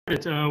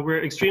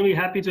We're extremely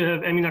happy to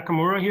have Emi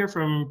Nakamura here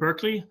from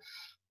Berkeley.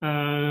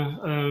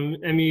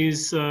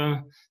 Emi's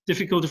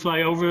difficult to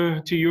fly over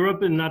to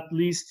Europe, and not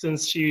least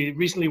since she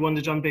recently won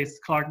the John Bates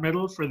Clark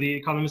Medal for the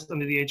economist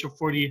under the age of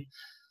 40,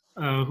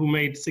 who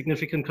made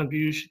significant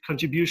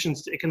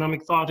contributions to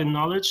economic thought and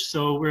knowledge.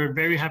 So we're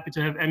very happy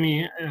to have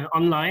Emi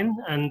online.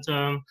 And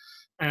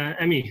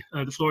Emi,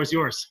 the floor is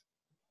yours.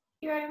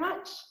 Thank you very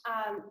much.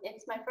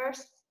 It's my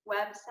first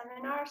web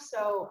seminar,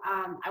 so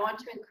I want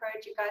to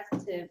encourage you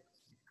guys to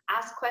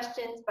ask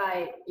questions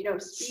by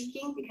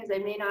speaking, because I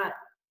may not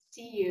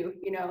see you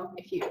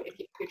if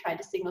you're trying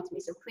to signal to me.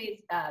 So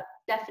please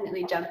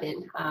definitely jump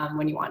in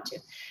when you want to.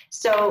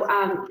 So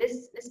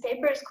this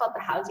paper is called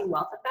The Housing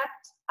Wealth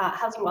Effect,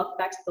 Housing Wealth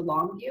Effects of the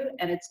Long View,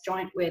 and it's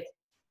joint with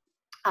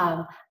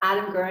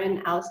Adam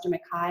Gurin, Alistair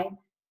Mackay,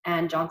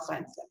 and John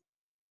Steinstein.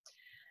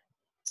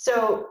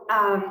 So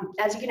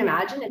as you can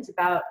imagine, it's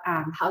about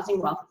housing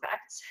wealth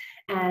effects.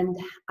 And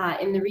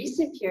in the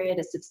recent period,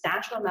 a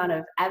substantial amount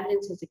of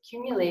evidence has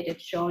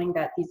accumulated showing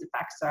that these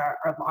effects are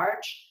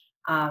large,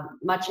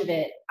 much of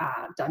it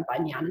done by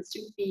Nyan and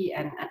Sufi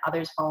and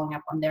others following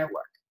up on their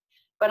work.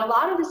 But a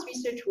lot of this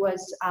research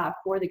was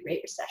for the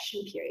Great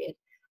Recession period.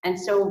 And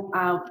so,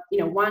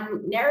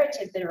 one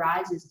narrative that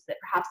arises is that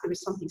perhaps there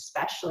was something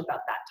special about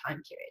that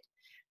time period.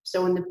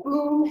 So in the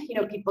boom,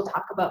 people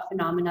talk about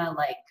phenomena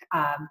like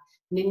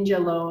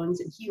ninja loans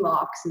and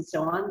HELOCs and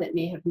so on that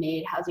may have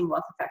made housing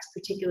wealth effects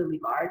particularly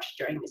large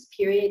during this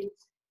period.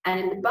 And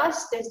in the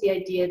bust, there's the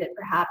idea that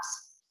perhaps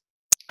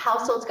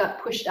households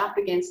got pushed up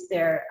against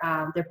their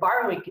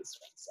borrowing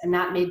constraints, and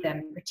that made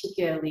them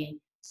particularly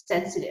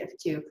sensitive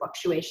to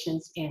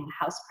fluctuations in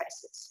house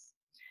prices.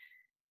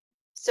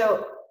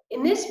 So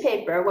in this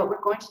paper, what we're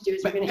going to do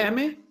is we're going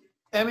to—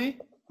 Emi,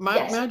 may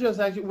I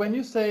just ask you, when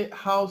you say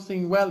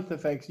housing wealth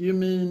effects, you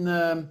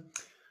mean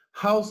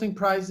housing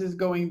prices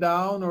going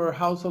down or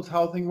households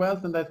housing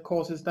wealth, and that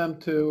causes them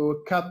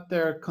to cut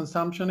their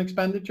consumption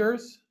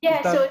expenditures?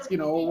 Yeah, that, so it's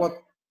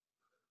what.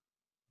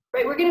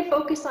 Right, we're going to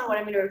focus on what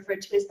I'm going to refer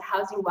to as the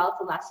housing wealth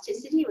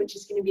elasticity, which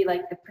is going to be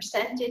like the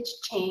percentage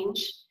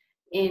change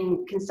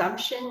in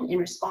consumption in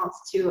response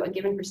to a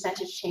given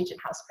percentage change in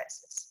house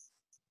prices.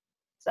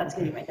 So that's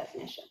going to be my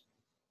definition.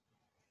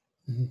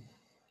 Mm-hmm.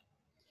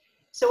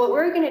 So what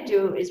we're going to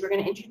do is we're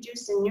going to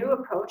introduce a new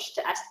approach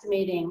to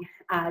estimating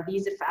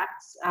these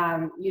effects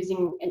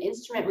using an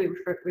instrument we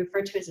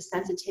refer to as a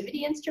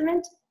sensitivity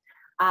instrument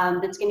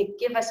that's going to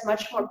give us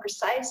much more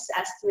precise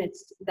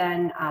estimates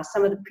than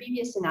some of the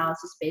previous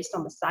analysis based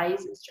on the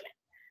size instrument.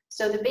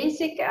 So the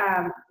basic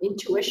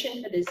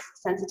intuition for this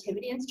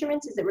sensitivity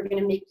instruments is that we're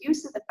going to make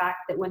use of the fact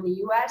that when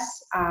the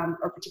US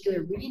or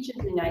particular regions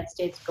in the United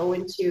States go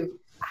into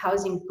a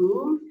housing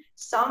boom,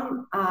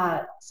 some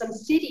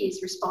cities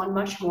respond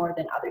much more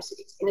than other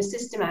cities in a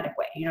systematic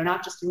way,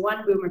 not just in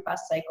one boom or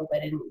bust cycle,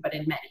 but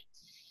in many.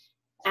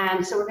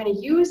 And so we're going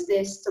to use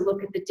this to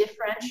look at the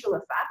differential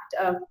effect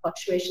of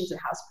fluctuations in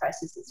house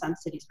prices in some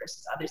cities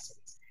versus other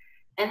cities.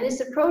 And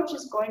this approach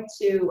is going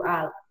to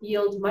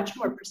yield much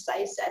more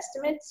precise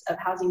estimates of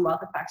housing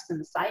wealth effects than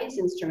the size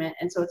instrument.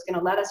 And so it's going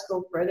to let us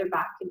go further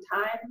back in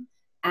time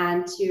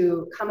and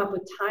to come up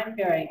with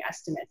time-varying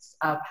estimates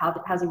of how the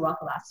housing wealth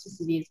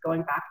elasticity is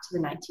going back to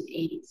the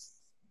 1980s.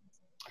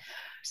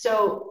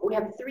 So we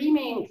have three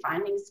main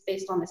findings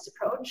based on this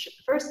approach.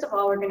 First of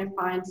all, we're going to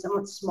find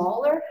somewhat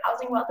smaller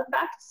housing wealth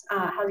effects,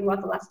 housing wealth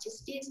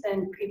elasticities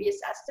than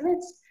previous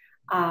estimates,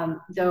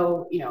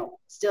 though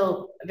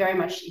still very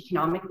much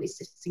economically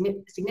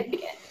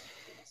significant.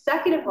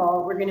 Second of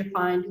all, we're going to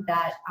find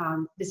that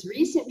this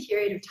recent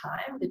period of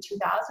time, the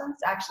 2000s,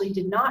 actually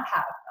did not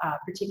have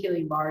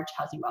particularly large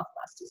housing wealth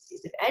elasticities.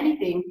 If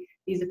anything,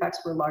 these effects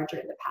were larger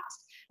in the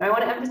past. Now, I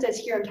want to emphasize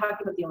here, I'm talking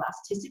about the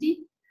elasticity.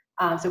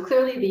 So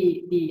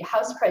clearly, the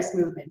house price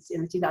movements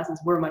in the 2000s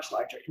were much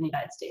larger in the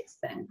United States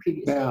than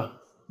previously. Yeah.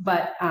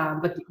 But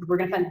we're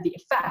going to find that the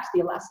effect, the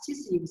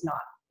elasticity, was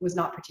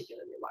not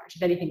particularly large.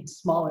 If anything, it was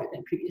smaller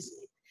than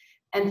previously.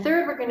 And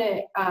third, we're going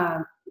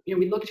to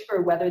we looked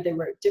for whether there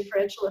were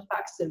differential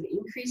effects of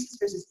increases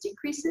versus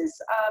decreases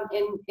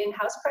in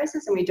house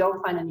prices, and we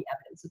don't find any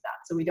evidence of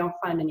that. So we don't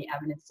find any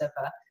evidence of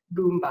a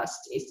boom-bust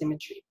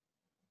asymmetry.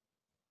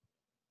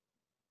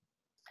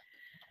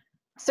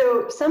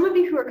 So some of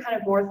you who are kind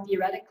of more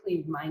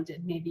theoretically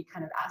minded may be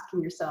kind of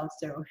asking yourselves,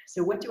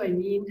 so what do I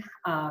mean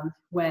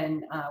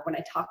when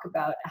I talk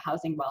about a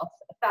housing wealth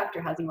effect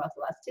or housing wealth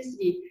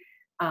elasticity?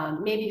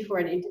 Maybe for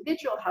an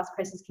individual, house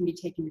prices can be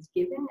taken as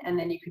given, and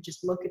then you could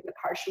just look at the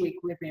partial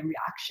equilibrium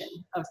reaction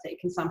of, say,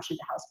 consumption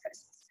to house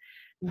prices.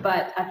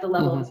 But at the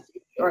level of a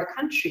city or a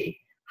country,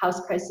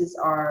 house prices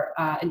are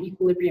an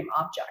equilibrium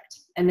object.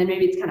 And then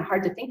maybe it's kind of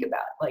hard to think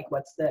about, like,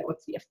 what's the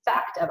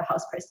effect of a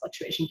house price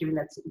fluctuation given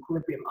that it's an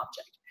equilibrium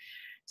object.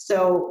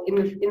 So in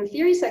the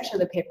theory section of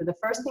the paper, the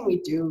first thing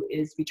we do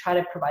is we try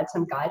to provide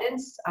some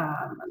guidance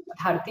of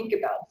how to think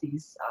about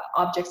these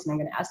objects, and I'm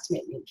going to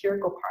estimate the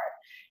empirical part.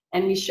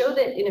 And we show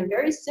that in a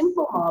very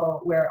simple model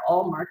where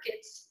all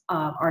markets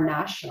are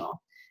national,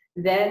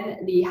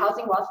 then the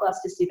housing wealth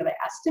elasticity that I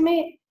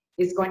estimate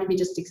is going to be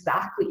just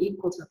exactly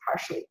equal to the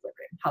partial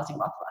equilibrium housing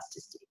wealth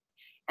elasticity.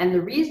 And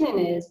the reason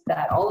is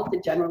that all of the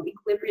general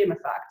equilibrium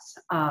effects,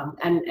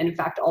 and in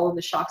fact, all of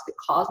the shocks that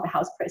cause the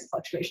house price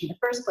fluctuation in the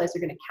first place are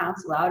going to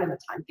cancel out in the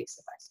time fixed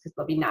effects because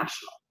they'll be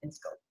national in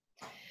scope.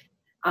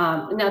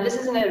 Now, this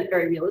isn't a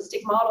very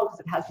realistic model because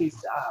it has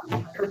these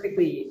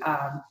perfectly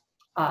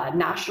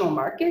national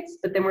markets,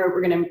 but then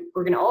we're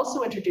going to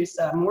also introduce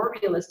a more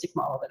realistic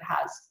model that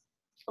has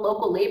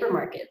local labor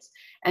markets,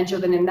 and so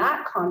then in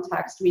that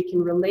context we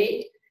can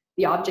relate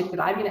the object that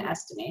I'm going to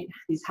estimate,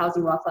 these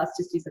housing wealth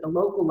elasticities at a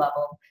local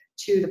level,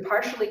 to the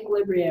partial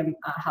equilibrium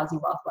housing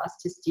wealth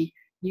elasticity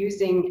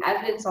using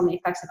evidence on the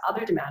effects of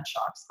other demand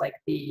shocks, like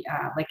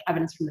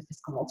evidence from the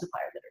fiscal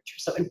multiplier literature.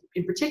 So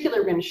in particular,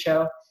 we're going to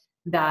show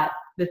that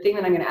the thing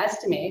that I'm going to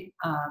estimate,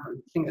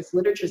 the thing this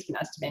literature has been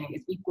estimating,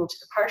 is equal to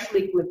the partial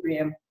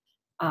equilibrium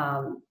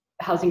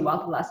housing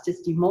wealth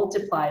elasticity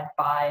multiplied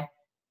by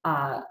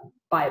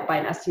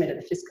an estimate of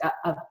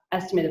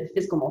the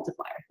fiscal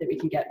multiplier that we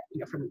can get,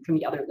 from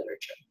the other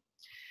literature.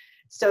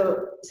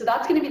 So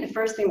that's going to be the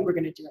first thing that we're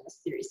going to do in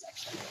this theory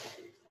section.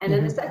 And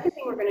then the second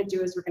thing we're going to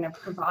do is we're going to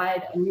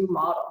provide a new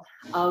model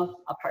of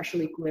a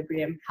partial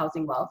equilibrium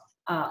housing wealth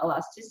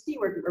elasticity,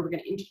 where we're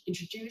going to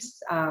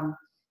introduce,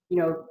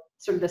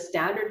 sort of the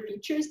standard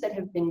features that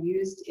have been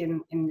used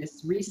in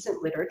this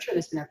recent literature.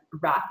 There's been a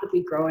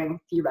rapidly growing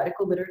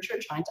theoretical literature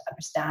trying to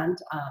understand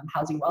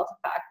housing wealth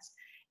effects.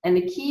 And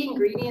the key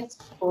ingredients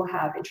people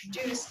have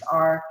introduced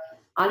are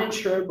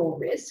uninsurable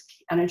risk,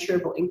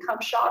 uninsurable income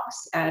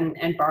shocks, and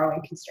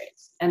borrowing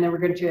constraints. And then we're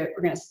going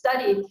to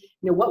study,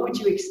 what would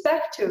you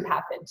expect to have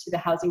happened to the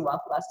housing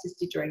wealth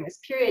elasticity during this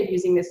period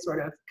using this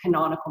sort of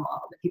canonical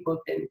model that people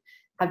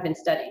have been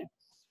studying.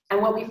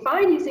 And what we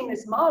find using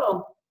this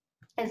model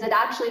is that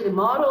actually the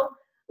model,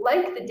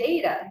 like the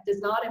data, does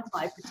not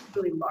imply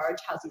particularly large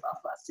housing wealth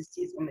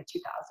elasticities in the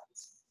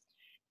 2000s.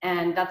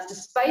 And that's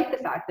despite the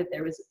fact that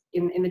there was,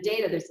 in the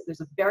data,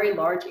 there's a very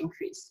large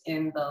increase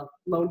in the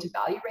loan to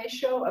value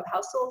ratio of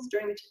households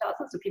during the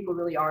 2000s. So people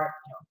really are,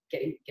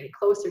 getting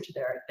closer to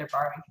their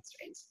borrowing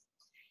constraints.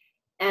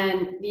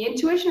 And the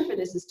intuition for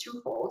this is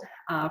twofold.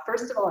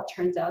 First of all, it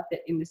turns out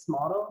that in this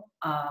model,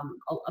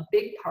 a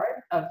big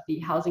part of the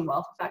housing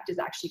wealth effect is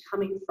actually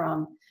coming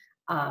from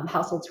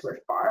households who are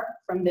far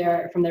from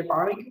their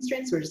borrowing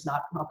constraints, who are just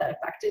not that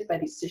affected by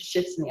these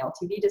shifts in the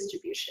LTV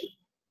distribution.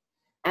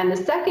 And the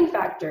second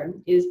factor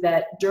is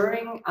that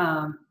during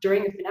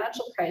the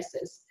financial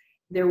crisis,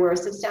 there were a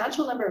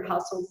substantial number of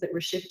households that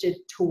were shifted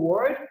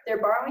toward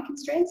their borrowing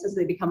constraints as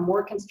they become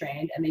more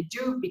constrained, and they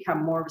do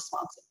become more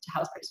responsive to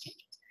house price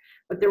changes.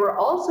 But there were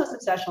also a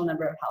substantial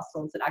number of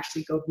households that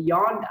actually go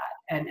beyond that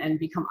and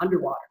become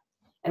underwater.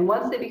 And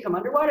once they become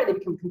underwater, they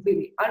become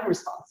completely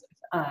unresponsive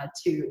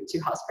to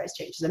house price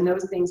changes, and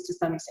those things to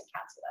some extent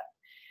cancel out.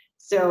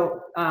 So,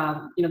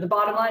 the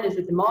bottom line is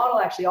that the model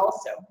actually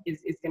also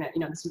is going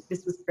to,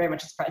 this was very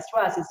much a surprise to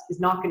us, is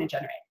not going to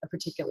generate a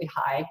particularly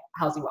high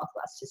housing wealth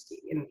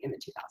elasticity in the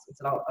 2000s,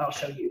 and I'll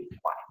show you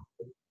why.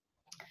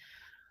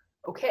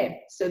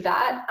 Okay, so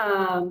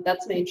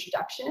that's my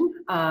introduction.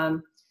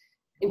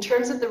 In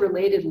terms of the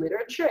related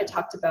literature, I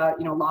talked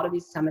about, a lot of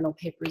these seminal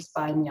papers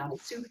by Mian and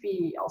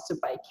Sufi, also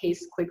by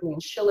Case, Quigley,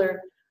 and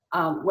Schiller.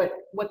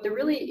 What there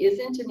really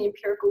isn't in the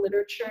empirical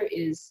literature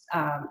is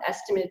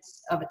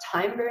estimates of a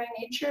time-varying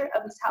nature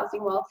of these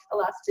housing wealth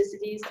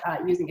elasticities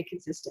using a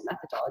consistent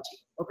methodology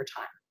over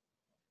time.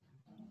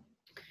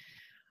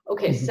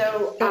 Okay,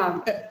 so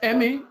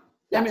Emi,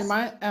 yes. Emi,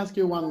 might I ask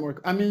you one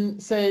more? I mean,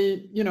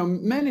 say,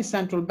 many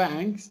central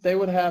banks, they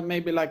would have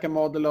maybe like a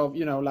model of,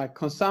 like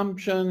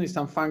consumption is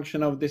some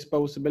function of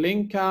disposable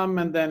income,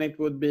 and then it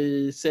would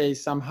be, say,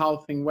 some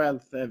housing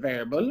wealth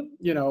variable,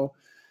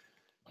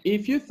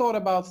 If you thought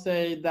about,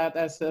 say, that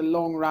as a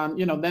long run,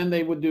 then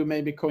they would do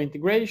maybe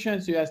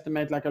co-integration. So you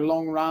estimate like a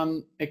long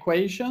run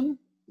equation,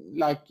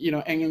 like,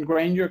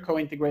 Engel-Granger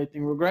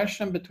co-integrating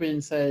regression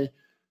between, say,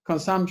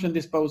 consumption,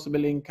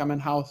 disposable income,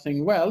 and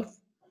housing wealth.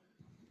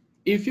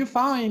 If you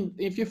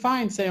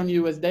find, say, on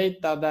US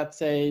data that,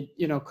 say,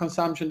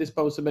 consumption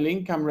disposable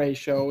income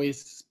ratio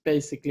is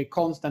basically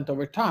constant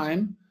over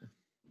time,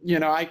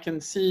 I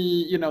can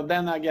see,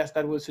 then I guess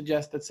that would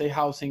suggest that, say,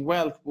 housing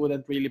wealth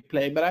wouldn't really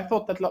play. But I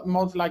thought that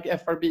most like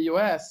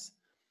FRBOS,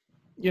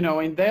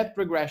 in that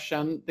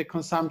regression, the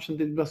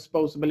consumption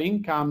disposable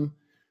income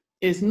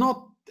is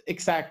not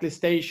exactly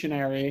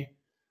stationary.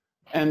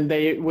 And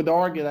they would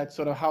argue that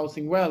sort of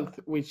housing wealth,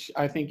 which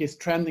I think is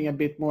trending a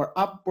bit more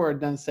upward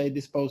than, say,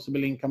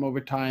 disposable income over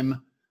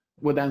time,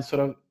 would then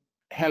sort of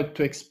help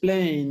to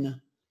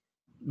explain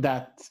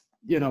that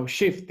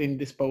shift in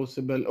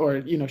disposable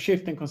or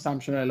shift in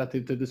consumption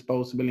relative to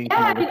disposable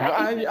income.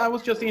 Yeah, I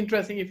was just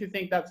interested if you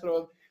think that's sort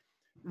of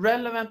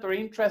relevant or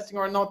interesting,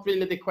 or not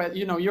really the question.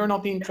 You're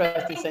not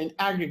interested in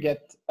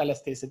aggregate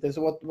elasticity.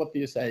 So what do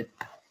you say?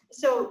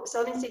 So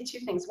let me say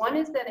two things. One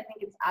is that I think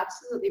it's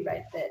absolutely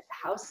right that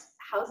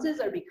houses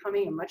are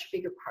becoming a much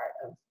bigger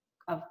part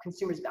of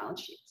consumers'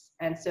 balance sheets,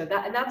 and so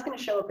that's going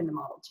to show up in the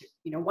model too.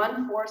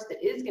 One force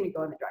that is going to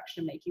go in the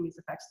direction of making these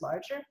effects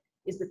larger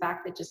is the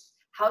fact that just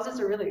houses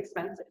are really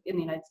expensive in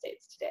the United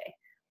States today.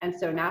 And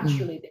so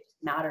naturally they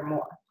matter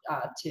more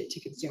to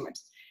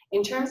consumers.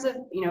 In terms of,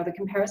 the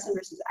comparison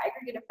versus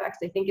aggregate effects,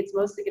 I think it's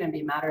mostly going to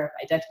be a matter of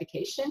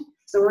identification.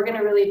 So we're going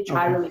to really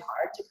try really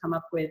hard to come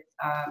up with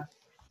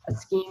a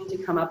scheme to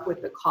come up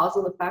with the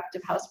causal effect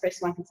of house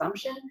prices on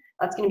consumption.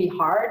 That's going to be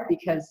hard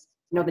because,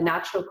 the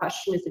natural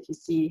question is if you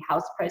see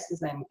house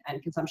prices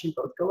and consumption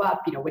both go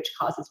up, which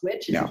causes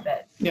which? Is it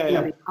that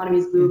the economy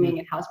is booming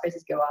and house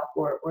prices go up,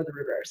 or the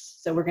reverse?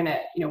 So we're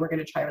gonna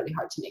try really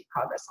hard to make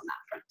progress on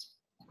that front.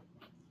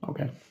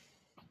 Okay.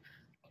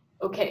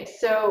 Okay,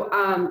 so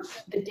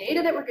the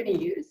data that we're going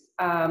to use,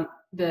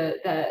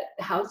 the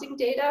housing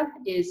data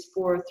is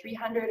for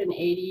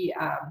 380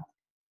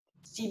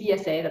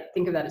 CBSA,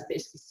 think of that as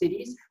basically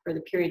cities, for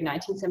the period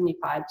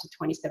 1975 to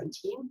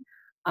 2017.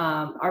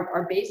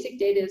 Our basic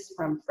data is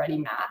from Freddie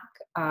Mac.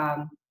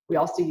 We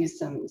also use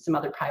some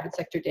other private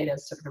sector data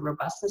as sort of a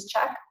robustness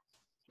check.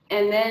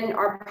 And then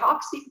our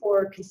proxy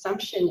for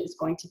consumption is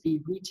going to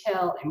be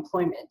retail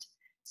employment.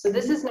 So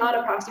this is not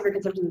a proxy for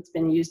consumption that's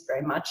been used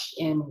very much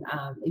in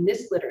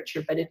this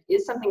literature, but it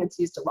is something that's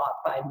used a lot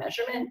by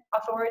measurement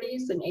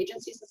authorities and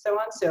agencies and so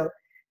on. So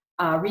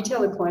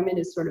retail employment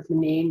is sort of the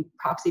main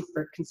proxy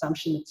for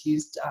consumption that's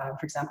used,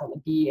 for example, in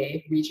the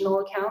BEA regional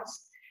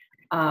accounts.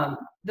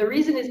 The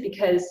reason is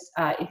because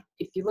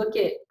if you look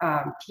at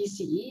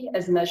PCE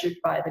as measured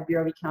by the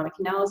Bureau of Economic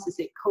Analysis,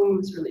 it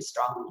co-moves really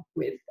strongly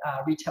with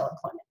retail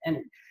employment. And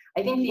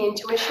I think the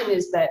intuition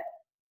is that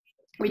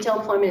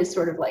retail employment is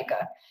sort of like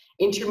a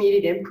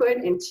intermediate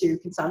input into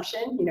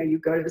consumption. You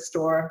go to the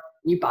store,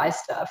 you buy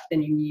stuff,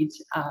 then you need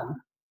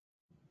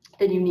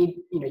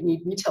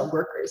retail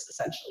workers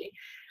essentially.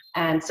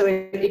 And so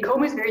it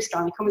co-moves very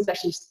strongly. Co-moves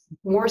actually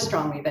more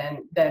strongly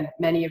than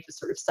many of the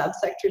sort of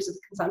subsectors of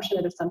consumption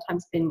that have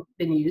sometimes been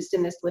used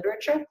in this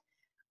literature.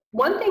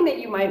 One thing that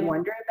you might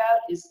wonder about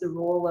is the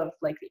role of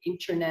like the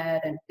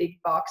internet and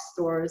big box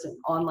stores and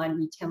online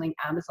retailing,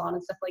 Amazon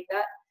and stuff like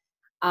that.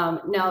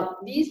 Now,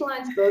 these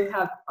lines both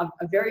have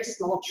a very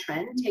small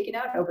trend taken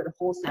out over the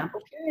whole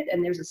sample period,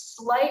 and there's a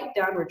slight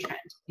downward trend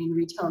in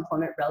retail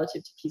employment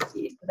relative to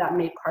PCE. So that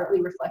may partly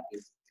reflect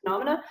these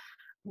phenomena,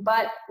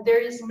 but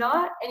there is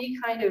not any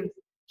kind of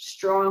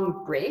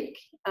strong break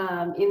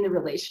in the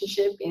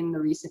relationship in the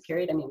recent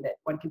period. I mean, that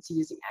one can see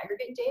using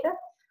aggregate data,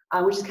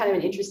 which is kind of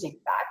an interesting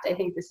fact. I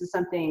think this is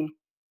something,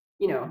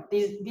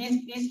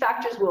 these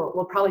factors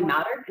will probably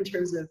matter in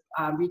terms of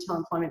retail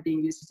employment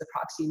being used as a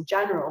proxy in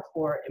general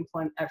for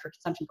employment for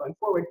consumption going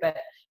forward. But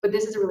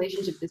this is a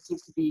relationship that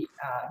seems to be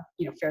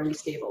fairly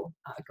stable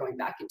going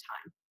back in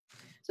time.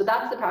 So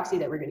that's the proxy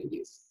that we're going to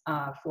use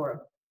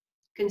for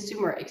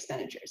consumer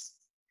expenditures.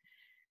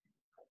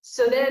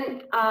 So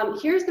then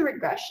here's the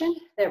regression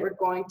that we're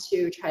going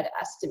to try to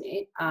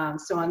estimate.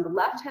 So on the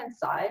left-hand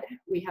side,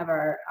 we have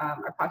our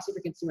proxy for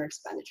consumer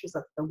expenditures,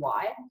 that's the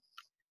Y.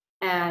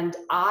 And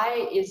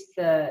I is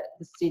the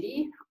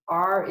city,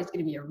 R is going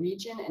to be a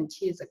region, and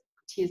T is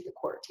the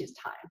quarter, T is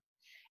time.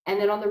 And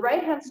then on the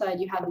right-hand side,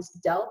 you have this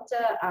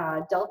delta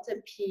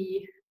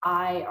P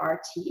I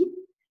R T,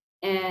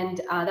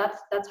 and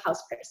that's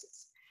house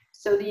prices.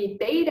 So the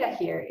beta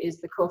here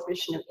is the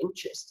coefficient of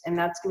interest, and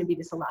that's going to be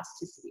this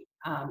elasticity.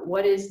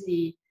 What is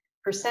the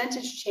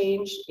percentage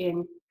change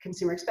in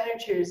consumer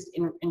expenditures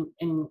in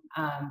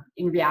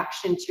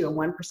reaction to a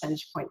 1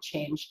 percentage point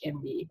change in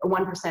the, or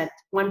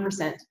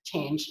 1%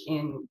 change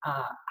in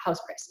house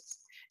prices?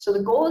 So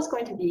the goal is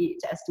going to be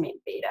to estimate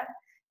beta,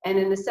 and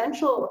then the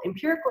central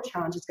empirical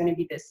challenge is going to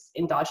be this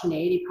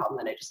endogeneity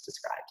problem that I just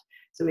described.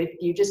 So if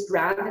you just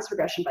ran this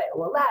regression by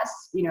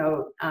OLS, you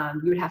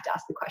would have to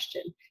ask the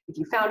question, if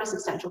you found a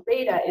substantial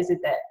beta, is it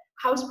that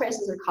house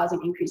prices are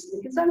causing increases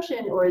in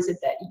consumption, or is it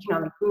that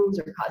economic booms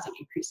are causing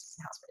increases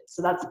in house prices?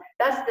 So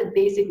that's the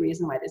basic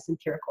reason why this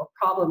empirical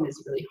problem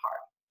is really hard.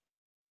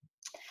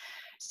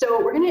 So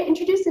we're going to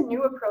introduce a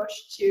new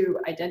approach to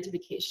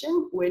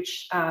identification,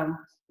 which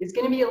is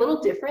going to be a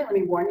little different. Let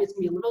me warn you, it's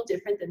going to be a little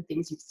different than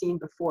things you've seen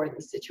before in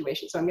this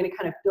situation. So I'm going to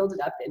kind of build it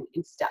up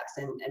in steps,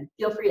 and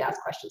feel free to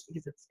ask questions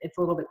because it's a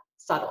little bit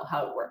subtle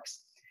how it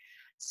works.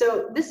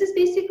 So this is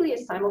basically a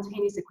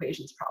simultaneous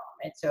equations problem,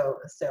 right?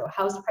 So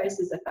house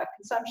prices affect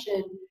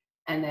consumption,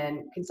 and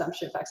then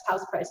consumption affects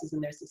house prices,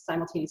 and there's this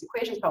simultaneous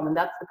equations problem, and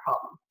that's the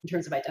problem in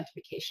terms of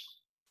identification.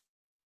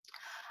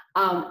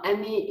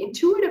 And the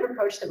intuitive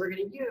approach that we're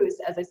going to use,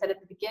 as I said at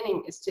the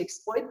beginning, is to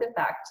exploit the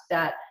fact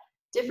that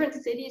different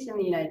cities in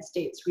the United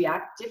States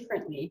react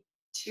differently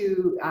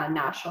to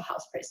national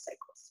house price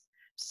cycles.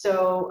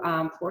 So,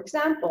 for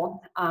example,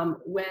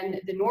 when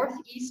the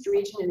Northeast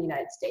region in the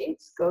United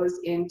States goes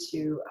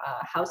into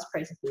house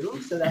price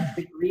boom, so that's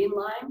the green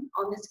line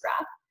on this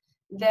graph,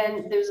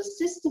 then there's a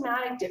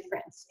systematic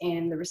difference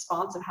in the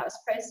response of house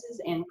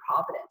prices in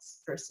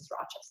Providence versus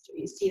Rochester.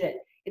 You see that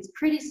it's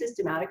pretty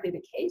systematically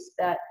the case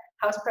that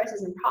house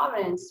prices in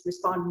Providence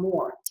respond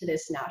more to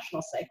this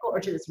national cycle or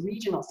to this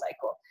regional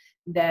cycle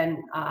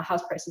than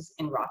house prices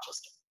in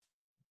Rochester.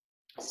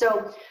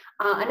 So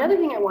another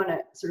thing I want to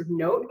sort of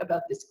note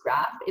about this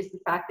graph is the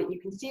fact that you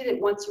can see that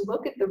once you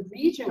look at the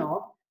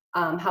regional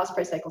house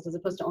price cycles as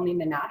opposed to only in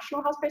the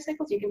national house price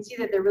cycles, you can see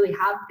that there really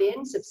have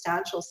been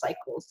substantial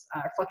cycles,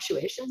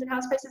 fluctuations in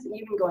house prices,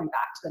 even going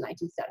back to the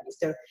 1970s.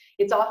 So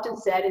it's often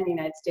said in the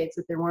United States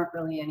that there weren't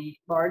really any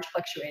large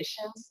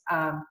fluctuations,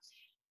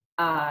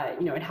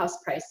 in house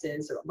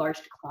prices, or large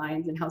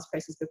declines in house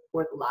prices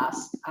before the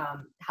last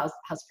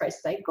house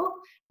price cycle.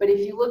 But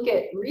if you look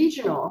at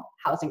regional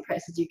housing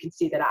prices, you can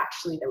see that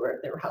actually there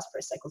were house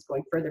price cycles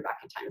going further back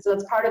in time. So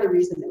that's part of the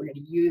reason that we're going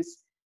to use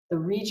the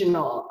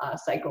regional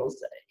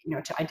cycles,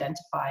 to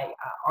identify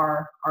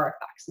our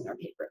effects in our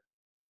paper.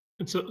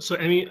 And so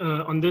Emi,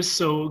 on this,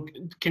 so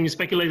can you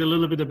speculate a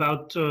little bit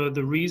about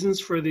the reasons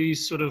for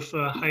these sort of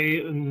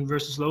high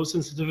versus low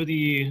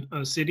sensitivity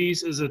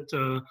cities? Is it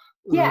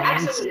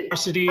land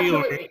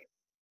scarcity?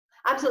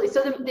 Absolutely.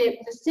 So the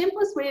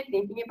simplest way of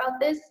thinking about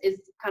this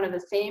is kind of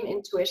the same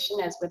intuition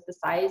as with the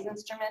size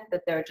instrument,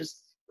 that there are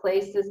just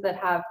places that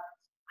have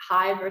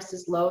high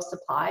versus low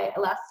supply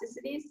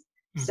elasticities.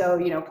 So,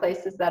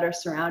 places that are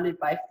surrounded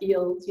by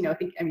fields,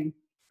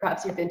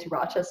 perhaps you've been to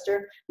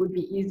Rochester, would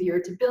be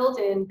easier to build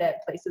in than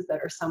places that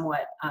are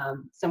somewhat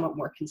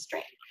more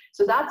constrained.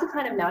 So that's a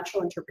kind of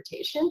natural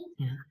interpretation.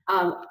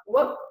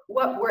 What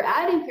we're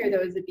adding here,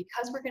 though, is that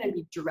because we're going to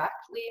be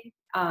directly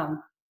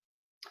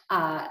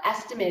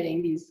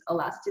estimating these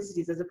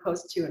elasticities as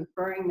opposed to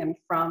inferring them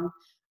from,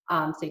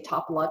 say,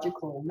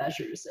 topological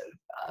measures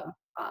of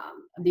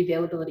the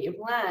availability of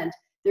land,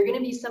 there are going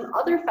to be some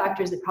other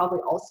factors that probably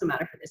also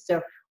matter for this.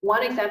 So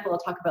one example I'll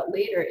talk about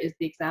later is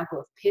the example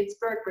of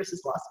Pittsburgh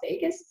versus Las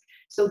Vegas.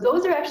 So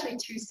those are actually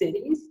two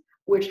cities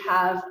which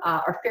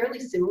are fairly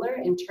similar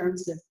in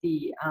terms of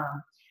the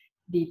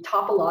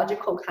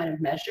topological kind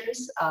of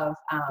measures of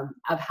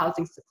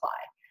housing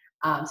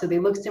supply. So they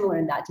look similar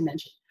in that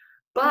dimension.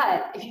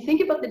 But if you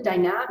think about the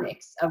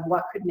dynamics of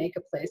what could make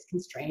a place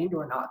constrained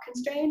or not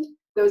constrained,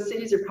 those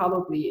cities are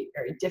probably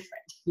very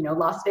different.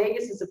 Las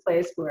Vegas is a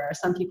place where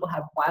some people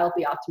have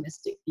wildly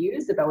optimistic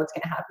views about what's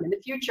going to happen in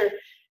the future.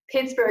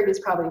 Pittsburgh is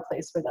probably a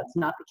place where that's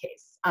not the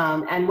case.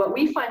 And what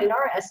we find in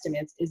our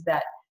estimates is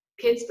that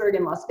Pittsburgh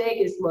and Las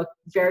Vegas look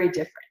very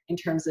different in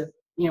terms of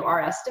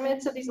our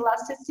estimates of these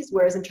elasticities,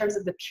 whereas in terms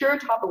of the pure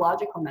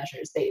topological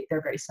measures,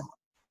 they're very similar.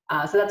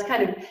 So that's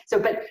kind of,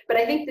 but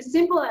I think the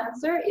simple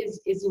answer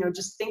is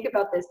just think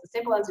about this. The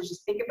simple answer is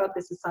just think about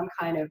this as some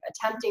kind of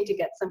attempting to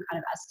get some kind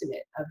of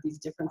estimate of these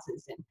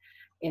differences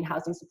in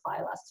housing supply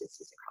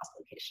elasticities across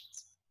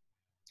locations.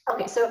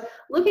 Okay, so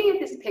looking at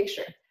this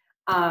picture,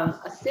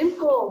 a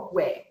simple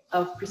way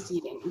of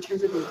proceeding in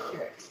terms of the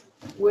empirics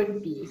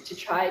would be to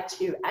try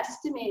to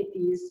estimate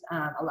these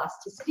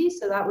elasticities.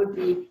 So that would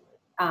be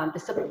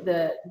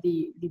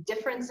the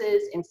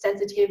differences in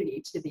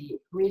sensitivity to the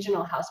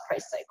regional house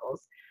price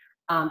cycles.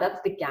 That's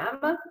the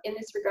gamma in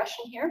this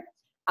regression here.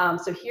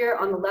 So here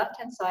on the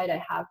left-hand side,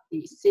 I have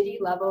the city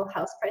level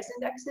house price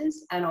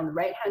indexes, and on the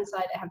right-hand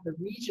side, I have the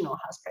regional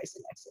house price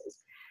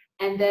indexes.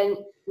 And then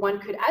one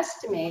could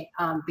estimate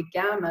the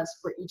gammas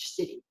for each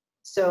city.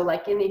 So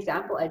like in the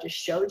example I just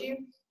showed you,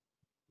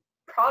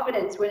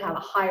 Providence would have a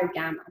higher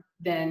gamma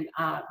than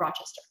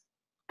Rochester.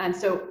 And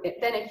so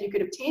then if you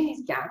could obtain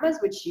these gammas,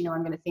 which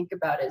I'm going to think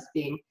about as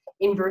being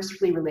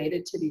inversely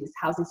related to these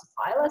housing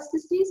supply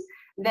elasticities,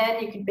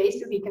 then you could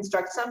basically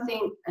construct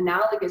something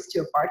analogous to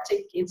a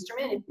Bartik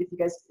instrument, if you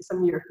guys, some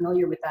of you are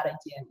familiar with that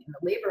idea in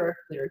the labor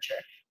literature,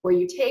 where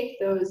you take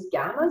those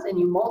gammas and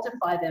you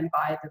multiply them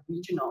by the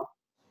regional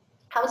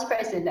house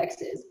price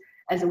indexes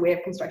as a way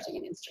of constructing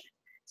an instrument.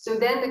 So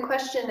then the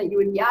question that you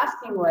would be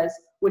asking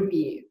would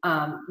be,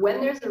 when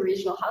there's a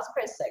regional house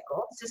price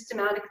cycle,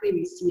 systematically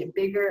we see a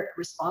bigger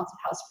response of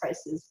house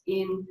prices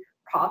in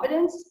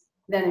Providence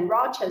than in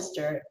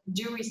Rochester.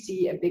 Do we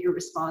see a bigger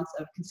response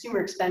of consumer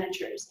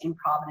expenditures in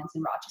Providence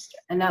and Rochester?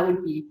 And that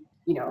would be,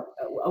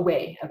 a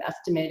way of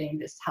estimating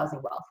this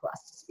housing wealth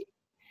elasticity.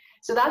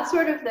 So that's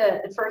sort of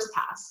the first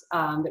pass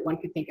that one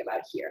could think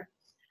about here.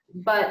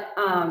 But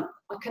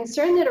a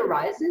concern that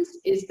arises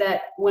is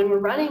that when we're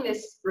running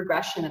this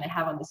regression that I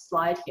have on this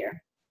slide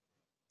here,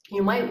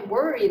 you might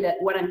worry that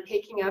what I'm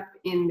picking up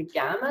in the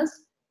gammas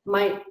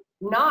might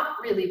not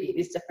really be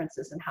these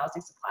differences in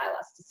housing supply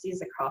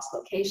elasticities across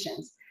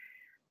locations.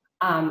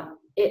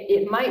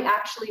 It might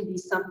actually be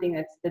something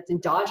that's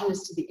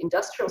endogenous to the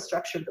industrial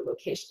structure of the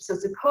location. So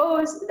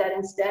suppose that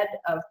instead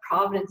of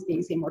Providence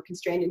being, say, more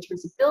constrained in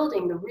terms of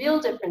building, the real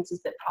difference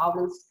is that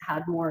Providence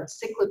had more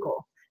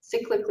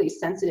cyclically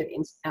sensitive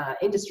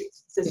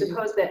industries. So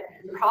suppose that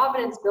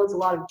Providence builds a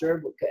lot of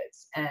durable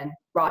goods and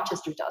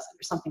Rochester doesn't,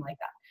 or something like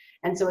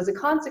that. And so as a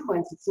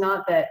consequence, it's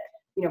not that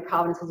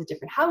Providence has a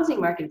different housing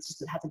market, it's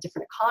just it has a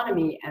different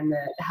economy, and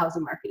the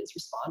housing market is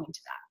responding to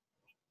that.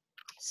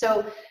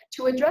 So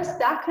to address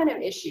that kind of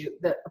issue,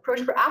 the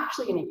approach we're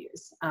actually going to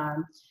use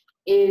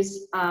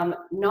is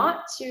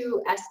not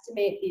to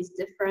estimate these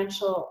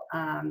differential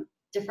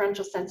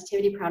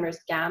sensitivity parameters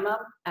gamma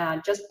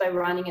just by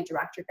running a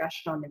direct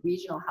regression on the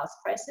regional house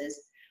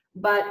prices,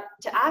 but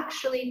to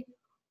actually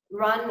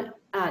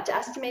to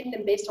estimate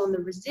them based on the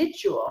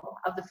residual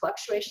of the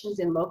fluctuations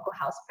in local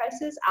house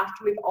prices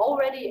after we've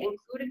already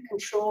included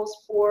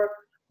controls for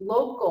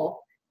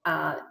local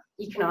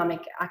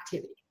economic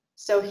activity.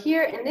 So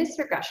here in this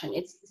regression,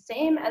 it's the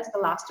same as the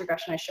last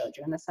regression I showed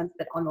you, in the sense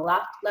that on the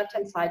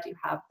left-hand side, you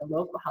have the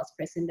local house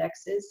price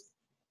indexes,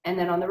 and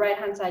then on the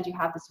right-hand side, you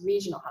have this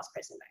regional house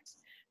price index.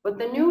 But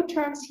the new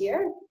terms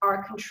here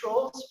are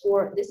controls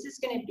for, this is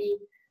going to be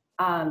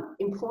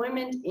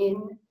employment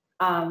in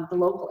the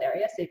local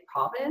area, say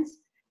Providence,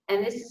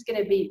 and this is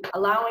going to be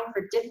allowing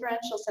for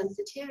differential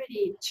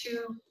sensitivity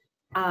to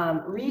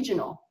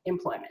regional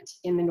employment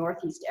in the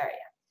Northeast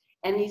area.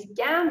 And these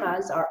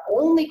gammas are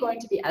only going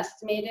to be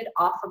estimated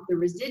off of the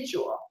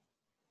residual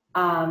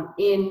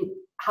in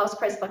house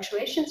price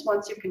fluctuations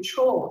once you're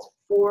controlled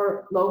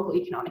for local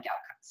economic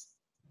outcomes.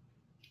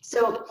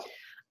 So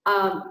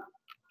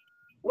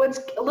what's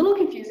a little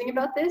confusing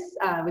about this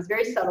was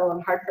very subtle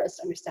and hard for us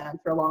to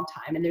understand for a long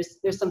time. And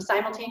there's some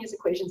simultaneous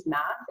equations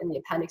math in the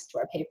appendix to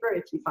our paper.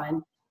 If you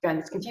find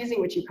this confusing,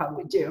 which you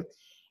probably do,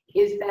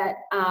 is that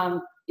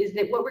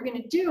what we're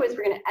going to do is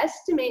we're going to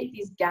estimate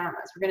these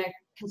gammas. We're going to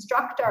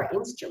construct our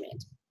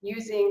instrument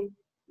using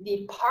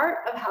the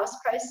part of house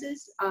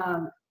prices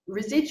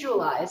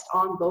residualized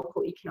on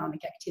local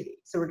economic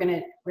activity. So we're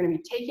going to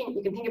be taking,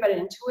 you can think about it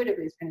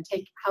intuitively, it's going to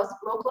take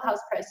local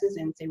house prices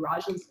in, say,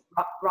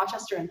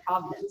 Rochester and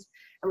Providence,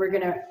 and we're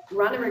going to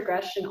run a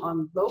regression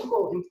on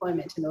local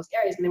employment in those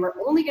areas, and then we're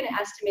only going to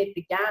estimate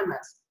the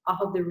gammas off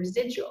of the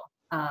residual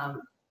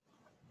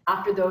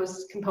after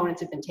those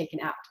components have been taken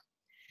out.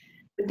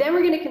 But then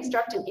we're going to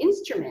construct an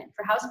instrument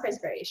for house price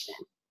variation,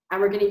 and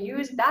we're going to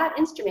use that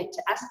instrument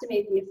to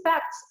estimate the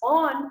effects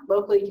on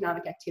local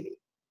economic activity.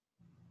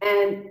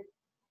 And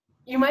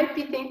you might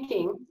be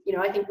thinking, you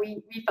know, I think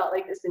we felt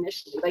like this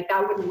initially, like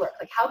that wouldn't work.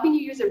 Like, how can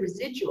you use a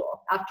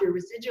residual after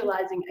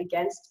residualizing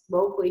against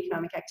local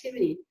economic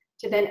activity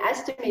to then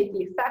estimate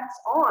the effects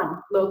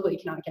on local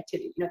economic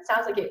activity? You know, it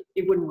sounds like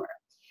it wouldn't work.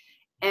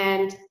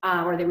 And,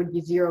 or they would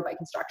be zero by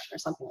construction or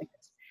something like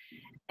this.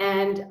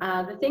 And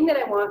the thing that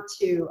I want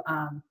to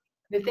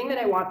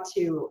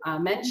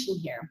mention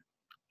here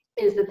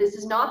is that this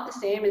is not the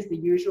same as the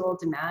usual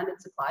demand and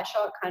supply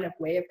shock kind of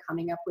way of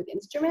coming up with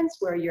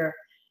instruments where you're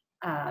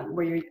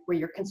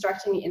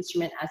constructing the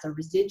instrument as a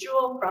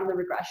residual from the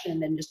regression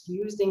and then just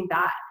using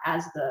that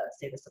as the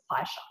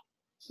supply shock.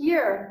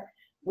 Here,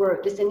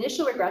 this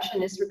initial regression,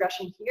 this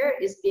regression here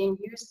is being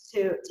used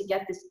to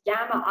get this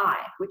gamma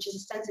I, which is a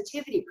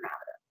sensitivity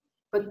parameter.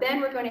 But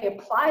then we're going to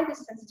apply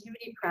this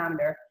sensitivity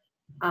parameter,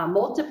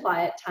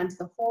 multiply it times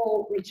the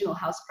whole regional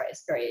house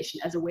price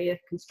variation as a way of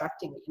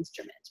constructing the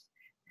instrument.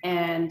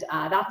 And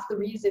that's the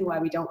reason why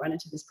we don't run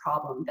into this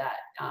problem that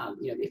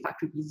you know, the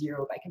effect would be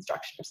zero by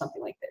construction or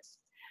something like this.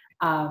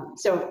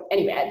 So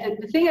anyway,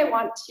 the thing I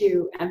want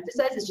to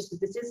emphasize is just that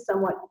this is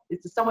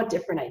it's a somewhat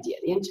different idea.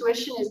 The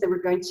intuition is that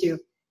we're going to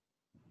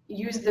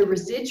use the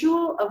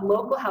residual of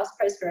local house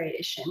price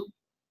variation,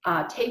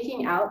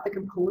 taking out the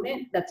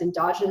component that's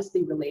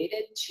endogenously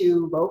related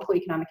to local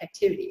economic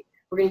activity.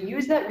 We're going to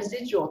use that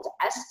residual to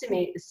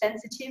estimate the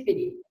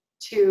sensitivity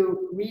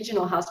to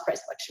regional house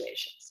price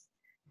fluctuations.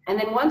 And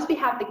then once we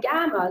have the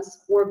gammas,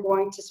 we're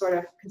going to sort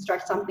of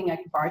construct something like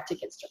a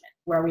Bartik instrument,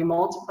 where we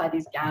multiply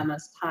these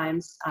gammas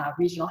times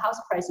regional house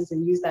prices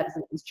and use that as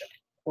an instrument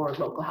for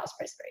local house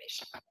price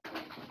variation.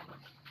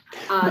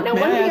 Now,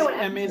 one thing I want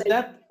to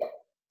emphasize,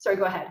 sorry,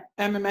 go ahead.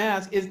 May I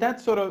ask, is that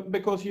sort of,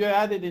 because you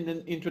added in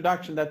the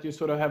introduction that you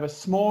sort of have a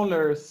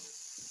smaller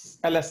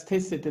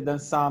elasticity than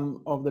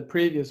some of the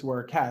previous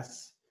work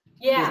has?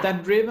 Yeah. Is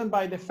that driven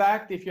by the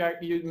fact if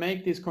you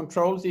make these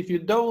controls, if you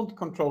don't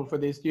control for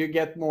this, do you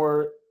get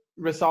more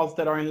results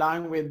that are in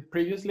line with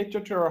previous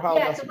literature, or how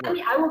does it work?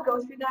 I will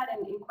go through that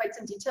in quite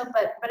some detail,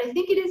 but I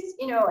think it is,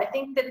 you know, I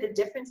think that the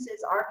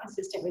differences are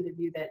consistent with the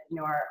view that, you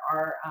know,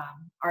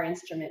 our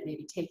instrument may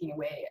be taking out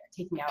a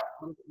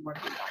little bit more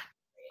of the variation.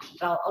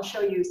 But I'll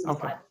show you some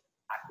slides.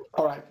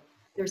 All right.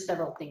 There's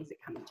several things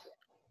that come into it.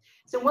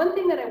 So one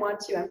thing that I want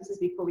to emphasize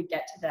before we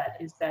get to that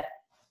is that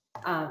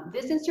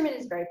this instrument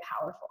is very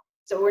powerful.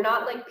 So we're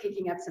not like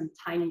picking up some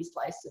tiny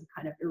slice of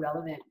kind of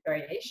irrelevant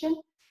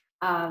variation.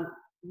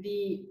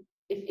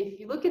 If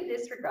you look at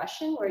this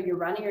regression where you're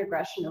running a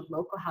regression of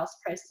local house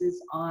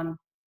prices on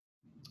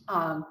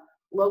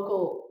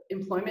local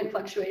employment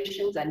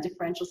fluctuations and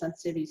differential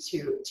sensitivity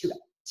to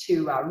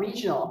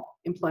regional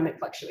employment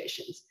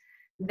fluctuations,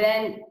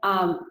 then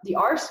the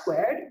R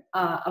squared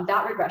of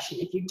that regression,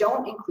 if you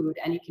don't include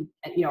any,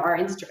 you know, our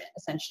instrument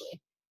essentially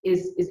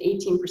is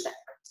 18%.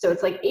 So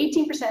it's like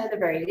 18% of the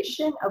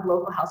variation of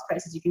local house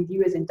prices you can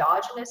view as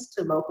endogenous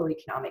to local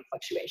economic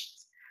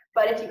fluctuations.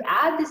 But if you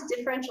add this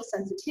differential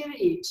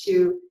sensitivity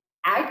to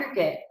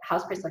aggregate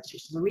house price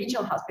fluctuations, the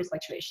regional house price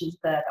fluctuations,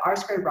 the R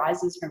squared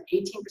rises from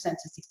 18%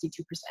 to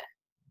 62%.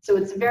 So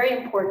it's a very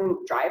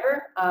important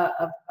driver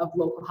of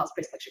local house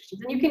price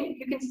fluctuations. And you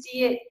can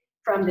see it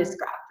from this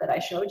graph that I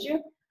showed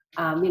you.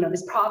 You know,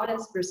 this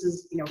Providence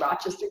versus, you know,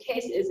 Rochester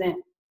case isn't,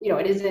 you know,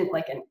 it isn't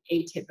like an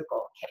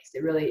atypical case.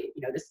 It really,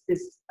 you know, this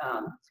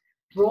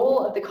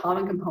role of the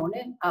common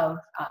component of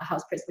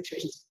house price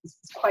fluctuations is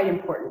quite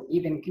important,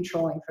 even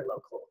controlling for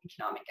local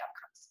economic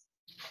outcomes.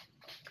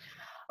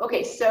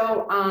 Okay,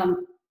 so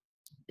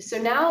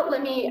So now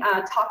let me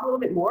talk a little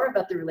bit more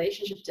about the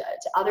relationship to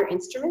other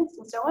instruments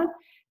and so on.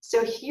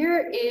 So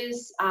here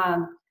is,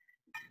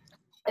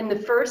 in the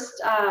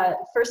first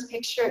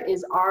picture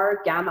is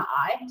our gamma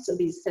I, so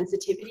these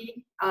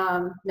sensitivity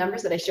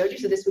numbers that I showed you.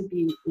 So this would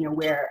be, you know,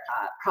 where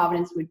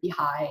Providence would be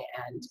high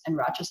and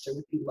Rochester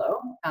would be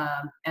low,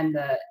 and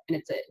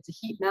it's a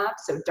heat map.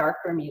 So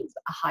darker means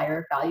a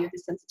higher value of the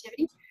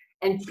sensitivity.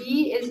 And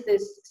B is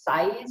this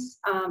size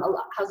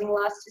housing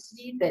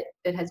elasticity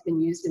that has been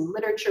used in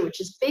literature,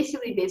 which is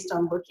basically based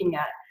on looking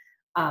at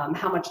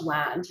how much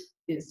land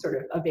is sort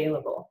of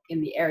available in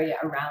the area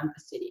around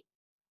the city.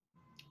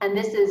 And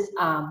this is,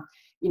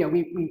 you know,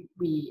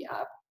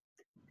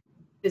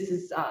 this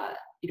is,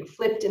 you know,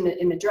 flipped in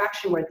the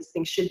direction where these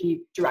things should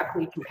be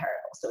directly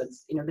comparable. So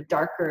it's, you know, the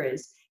darker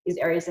is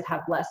areas that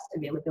have less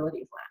availability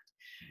of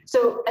land.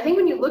 So I think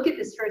when you look at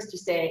this first, you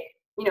say,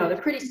 you know,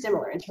 they're pretty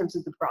similar in terms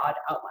of the broad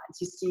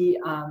outlines. You see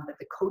that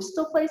the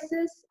coastal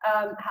places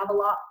have a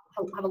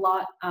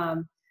lot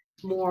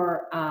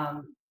more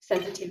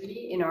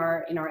sensitivity in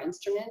our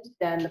instrument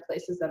than the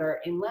places that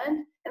are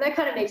inland, and that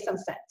kind of makes some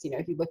sense. You know,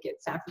 if you look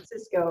at San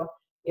Francisco,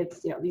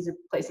 it's, you know, these are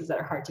places that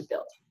are hard to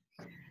build.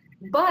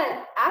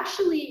 But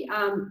actually,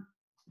 from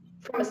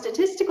a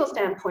statistical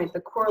standpoint,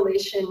 the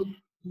correlation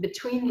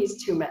between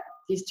these two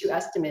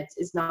estimates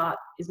is not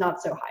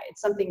so high.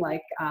 It's something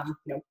like you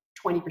know,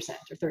 20%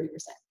 or 30%.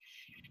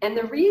 And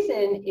the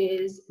reason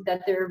is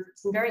that there are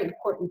some very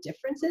important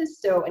differences.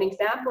 So an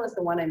example is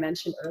the one I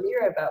mentioned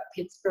earlier about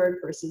Pittsburgh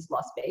versus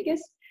Las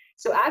Vegas.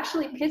 So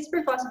actually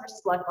Pittsburgh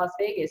versus Las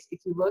Vegas,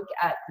 if you look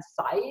at the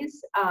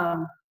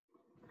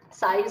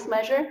size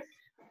measure,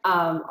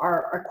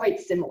 are quite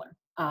similar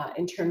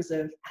in terms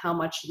of how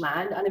much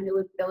land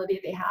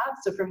unavailability they have.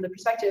 So from the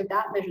perspective of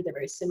that measure, they're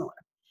very similar.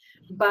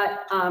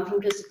 But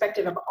from the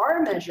perspective of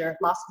our measure,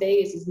 Las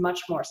Vegas is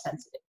much more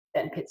sensitive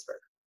than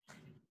Pittsburgh.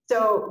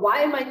 So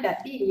why might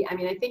that be? I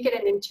mean, I think at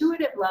an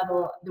intuitive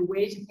level, the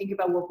way to think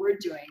about what we're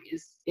doing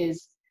is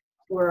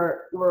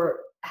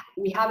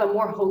we have a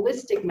more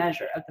holistic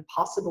measure of the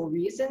possible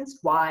reasons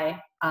why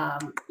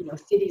you know,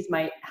 cities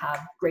might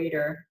have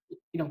greater,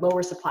 you know,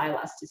 lower supply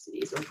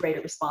elasticities or greater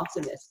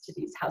responsiveness to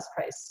these house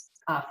price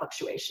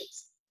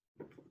fluctuations.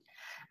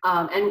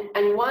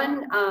 And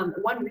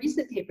one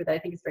recent paper that I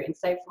think is very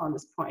insightful on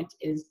this point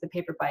is the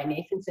paper by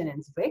Nathanson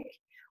and Zwick,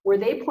 where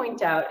they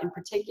point out in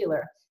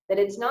particular that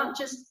it's not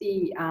just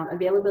the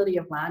availability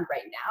of land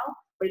right now,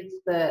 but it's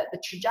the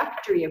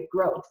trajectory of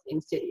growth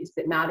in cities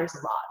that matters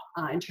a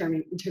lot in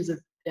terms of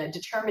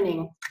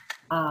determining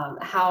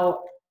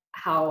how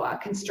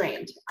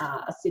constrained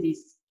a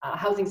city's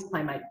housing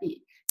supply might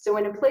be. So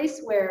in a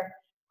place where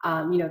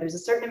you know, there's a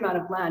certain amount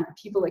of land, but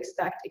people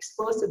expect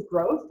explosive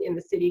growth in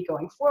the city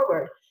going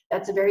forward,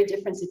 that's a very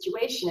different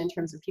situation in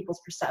terms of people's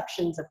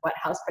perceptions of what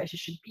house prices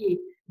should be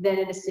than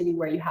in a city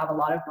where you have a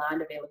lot of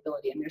land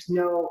availability and there's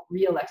no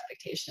real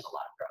expectation of a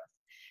lot of growth.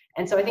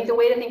 And so I think the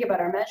way to think about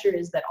our measure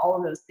is that all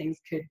of those things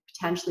could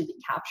potentially be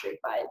captured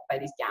by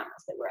these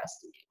gammas that we're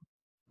estimating.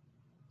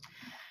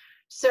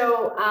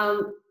 So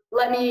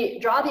let me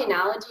draw the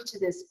analogy to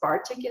this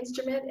Bartik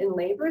instrument in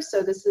labor.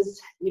 So this is,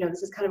 you know,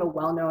 this is kind of a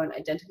well-known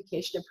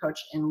identification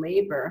approach in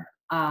labor.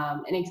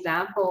 An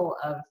example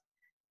of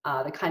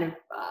the kind of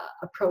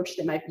approach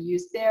that might be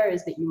used there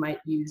is that you might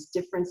use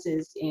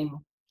differences in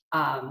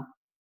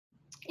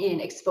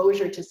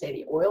exposure to, say,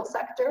 the oil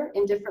sector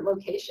in different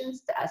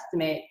locations to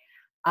estimate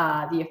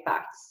the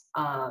effects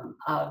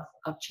of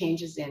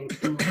changes in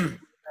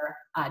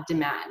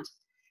demand.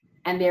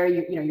 And there,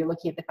 you're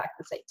looking at the fact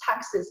that, say,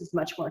 Texas is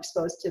much more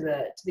exposed to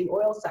the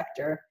oil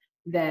sector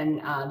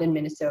than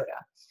Minnesota.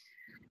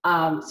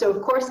 So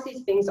of course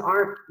these things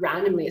aren't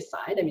randomly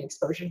assigned. I mean,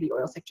 exposure to the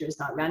oil sector is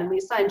not randomly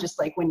assigned. Just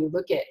like when you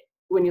look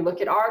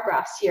at our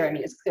graphs here, I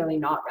mean, it's clearly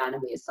not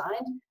randomly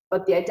assigned.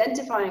 But the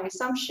identifying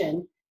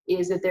assumption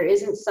is that there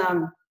isn't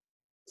some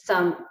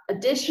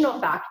additional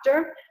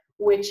factor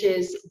which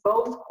is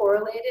both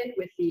correlated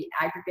with the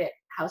aggregate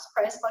house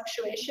price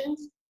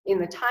fluctuations in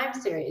the time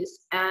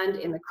series and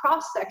in the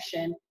cross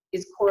section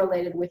is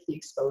correlated with the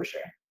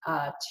exposure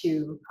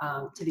to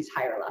these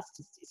higher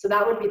elasticities. So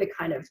that would be the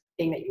kind of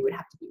thing that you would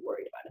have to be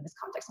worried about in this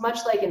context,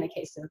 much like in the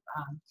case of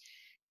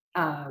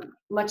the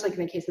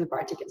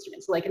Bartik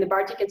instrument. So like in the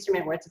Bartik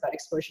instrument where it's about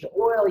exposure to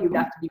oil, you would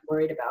have to be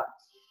worried about,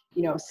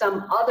 you know,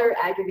 some other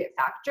aggregate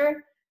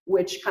factor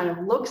which kind of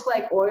looks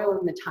like oil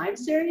in the time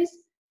series,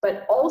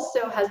 but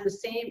also has the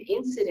same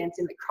incidence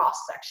in the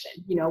cross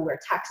section, you know, where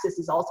Texas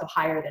is also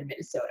higher than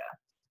Minnesota.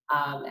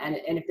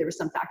 And if there was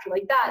some factor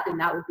like that, then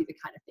that would be the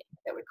kind of thing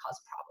that would cause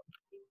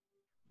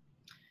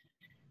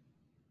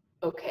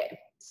a problem. Okay,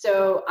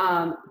 so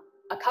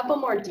a couple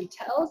more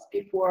details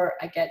before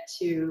I get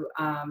to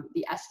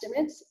the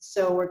estimates.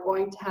 So we're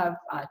going to have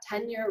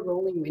 10-year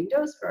rolling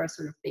windows for our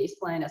sort of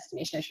baseline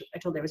estimation. I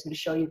told you I was going to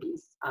show you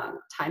these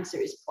time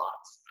series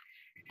plots.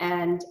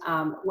 And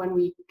when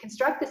we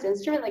construct this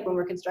instrument, like when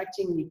we're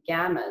constructing the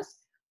gammas,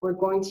 we're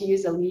going to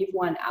use a leave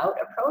one out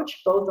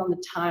approach, both on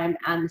the time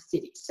and the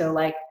city. So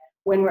like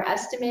when we're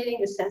estimating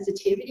the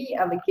sensitivity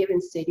of a given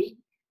city,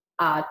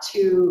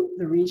 to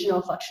the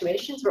regional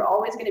fluctuations, we're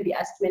always going to be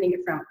estimating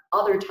it from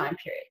other time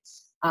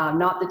periods,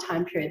 not the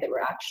time period that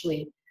we're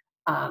actually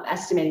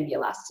estimating the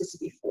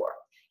elasticity for.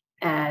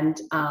 And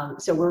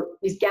so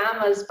these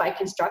gammas by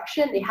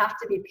construction, they have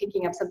to be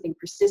picking up something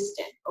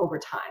persistent over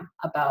time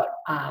about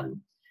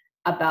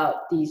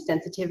the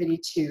sensitivity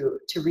to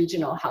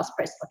regional house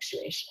price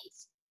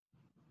fluctuations.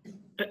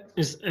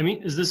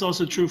 Is this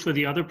also true for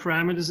the other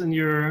parameters in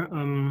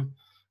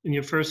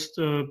your first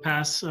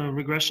pass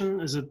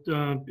regression? Is it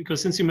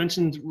because since you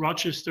mentioned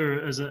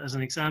Rochester as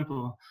an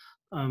example,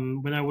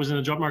 when I was in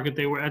the job market,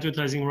 they were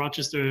advertising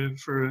Rochester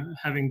for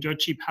having dirt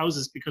cheap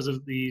houses because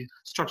of the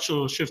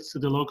structural shifts to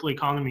the local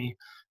economy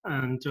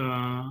and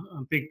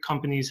big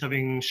companies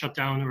having shut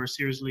down or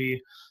seriously.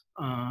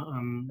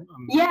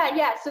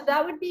 Yeah. So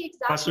that would be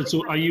exactly.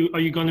 So are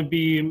you going to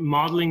be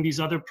modeling these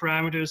other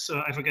parameters?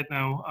 I forget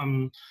now.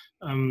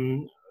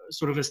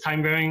 Sort of as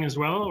time varying as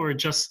well, or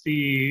just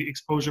the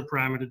exposure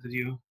parameter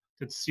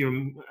that's your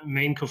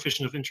main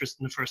coefficient of interest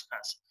in the first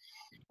pass?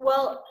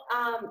 Well,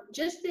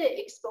 just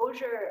the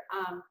exposure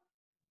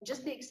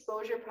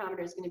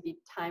parameter is going to be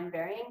time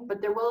varying,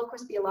 but there will of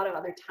course be a lot of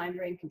other time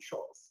varying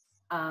controls.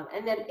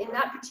 And then in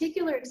that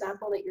particular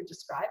example that you're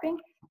describing,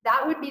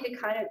 that would be the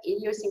kind of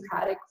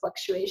idiosyncratic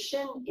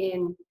fluctuation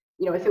in,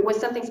 if it was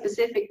something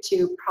specific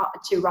to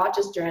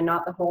Rochester and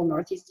not the whole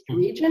Northeast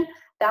region,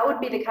 that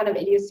would be the kind of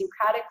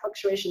idiosyncratic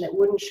fluctuation that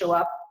wouldn't show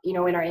up, in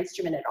our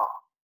instrument at all.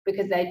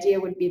 Because the idea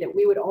would be that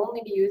we would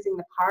only be using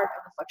the part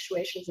of the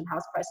fluctuations in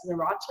house prices in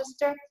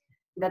Rochester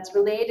that's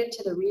related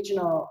to the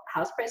regional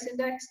house price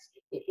index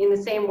in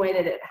the same way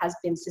that it has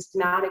been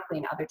systematically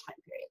in other time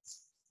periods.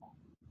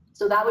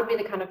 So that would be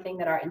the kind of thing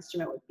that our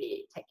instrument would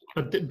be taking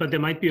out. But there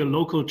might be a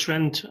local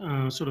trend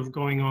sort of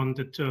going on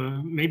that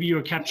maybe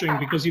you're capturing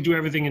because you do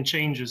everything in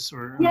changes,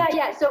 or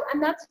yeah. So,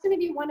 and that's going to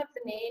be one of the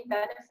main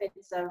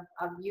benefits of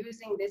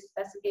using this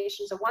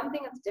specification. So one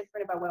thing that's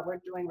different about what we're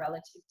doing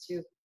relative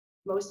to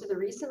most of the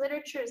recent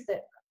literature is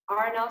that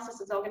our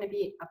analysis is all going to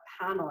be a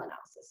panel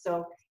analysis.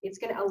 So it's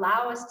going to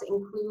allow us to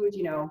include,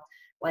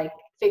 like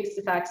fixed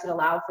effects that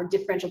allow for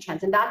differential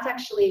trends. And that's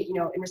actually,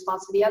 in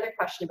response to the other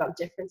question about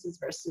differences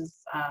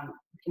versus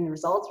in the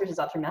results versus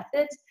other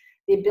methods,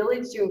 the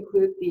ability to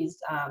include these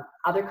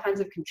other kinds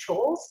of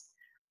controls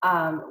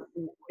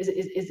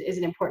is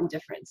an important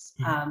difference.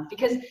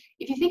 Because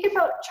if you think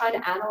about trying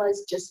to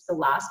analyze just the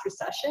last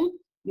recession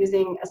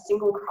using a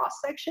single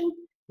cross-section,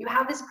 you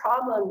have this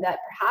problem that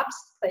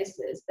perhaps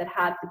places that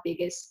had the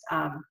biggest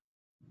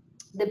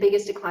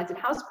declines in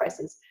house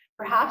prices,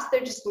 perhaps they're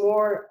just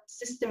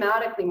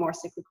systematically more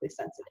cyclically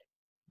sensitive.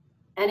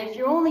 And if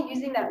you're only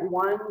using that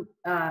one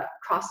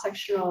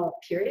cross-sectional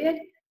period,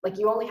 like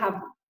you only have,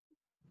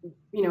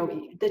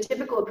 the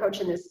typical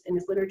approach in this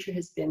literature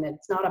has been that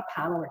it's not a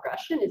panel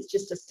regression, it's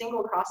just a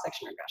single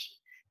cross-section regression.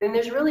 Then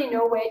there's really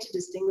no way to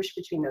distinguish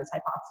between those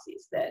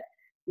hypotheses that,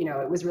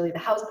 it was really the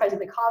house prices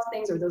that caused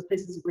things, or those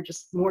places were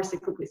just more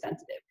cyclically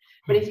sensitive.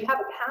 But if you have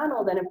a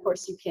panel, then of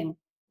course you can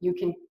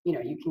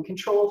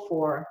control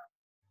for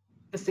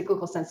the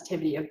cyclical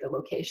sensitivity of the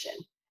location,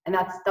 and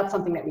that's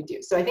something that we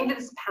do. So I think that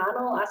this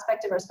panel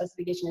aspect of our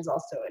specification is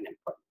also an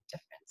important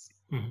difference.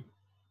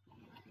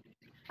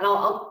 And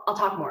I'll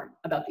talk more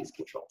about these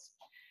controls.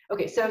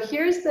 Okay, so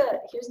here's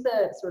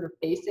the sort of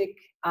basic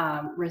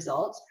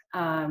result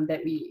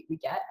that we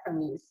get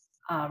from these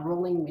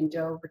rolling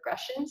window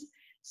regressions.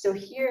 So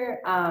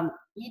here,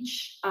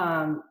 each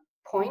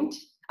point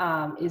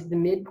is the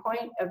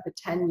midpoint of the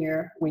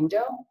 10-year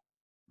window.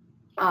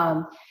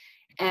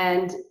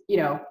 And,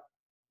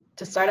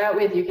 to start out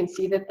with, you can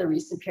see that the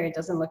recent period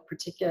doesn't look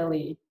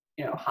particularly,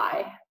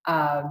 high.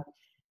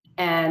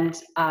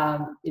 And,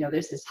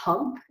 there's this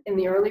hump in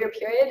the earlier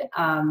period.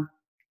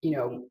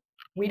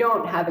 We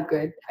don't have a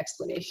good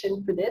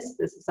explanation for this.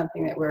 This is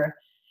something that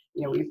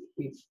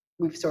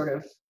we've sort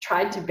of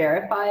tried to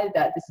verify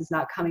that this is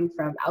not coming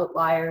from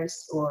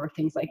outliers or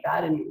things like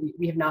that, and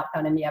we have not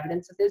found any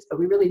evidence of this, but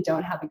we really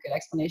don't have a good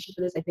explanation for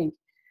this. I think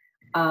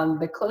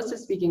the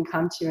closest we can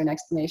come to an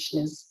explanation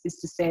is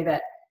to say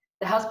that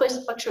the house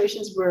price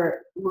fluctuations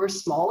were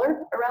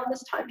smaller around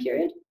this time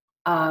period,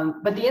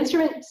 but the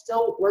instrument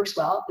still works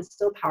well, it's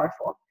still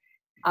powerful.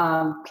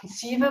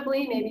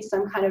 Conceivably, maybe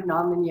some kind of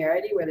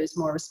nonlinearity where there's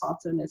more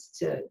responsiveness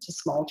to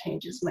small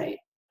changes might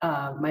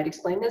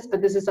explain this,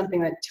 but this is something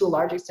that to a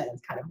large extent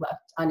is kind of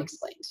left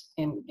unexplained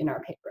in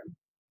our paper.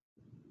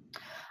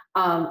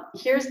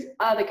 Here's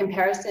the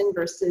comparison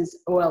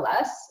versus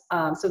OLS.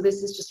 So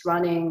this is just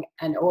running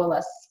an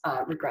OLS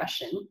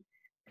regression.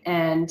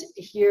 And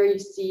here you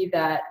see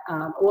that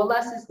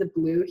OLS is the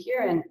blue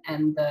here,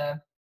 and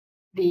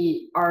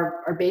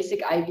our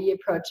basic IV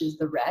approach is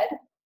the red.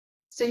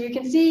 So you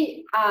can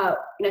see, I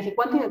think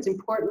one thing that's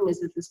important is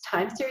that this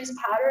time series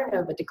pattern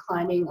of a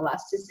declining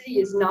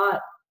elasticity is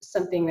not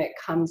something that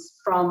comes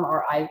from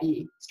our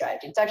IV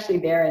strategy. It's actually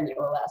there in the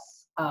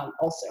OLS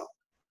also.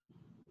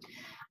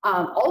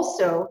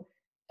 Also,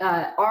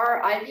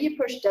 our IV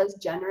approach does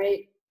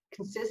generate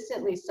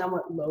consistently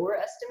somewhat lower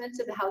estimates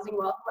of the housing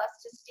wealth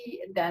elasticity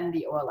than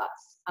the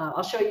OLS.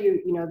 I'll show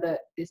you,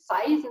 the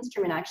size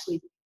instrument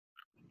actually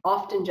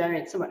often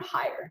generates somewhat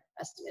higher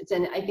estimates.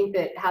 And I think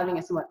that having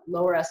a somewhat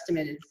lower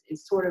estimate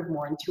is sort of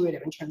more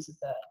intuitive in terms of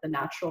the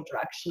natural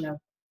direction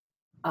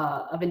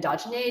of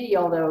endogeneity,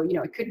 although,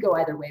 it could go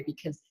either way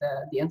because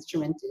the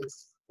instrument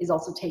is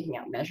also taking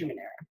out measurement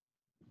error.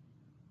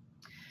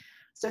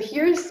 So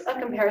here's a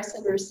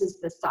comparison versus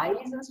the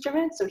size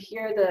instrument. So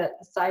here the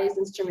size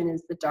instrument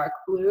is the dark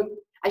blue.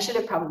 I should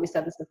have probably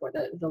said this before.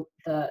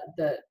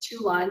 The two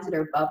lines that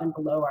are above and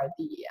below are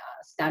the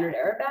standard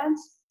error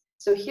bands.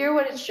 So here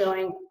what it's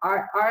showing,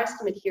 our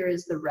estimate here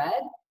is the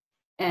red,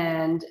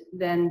 and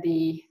then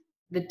the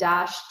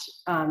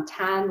dashed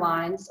tan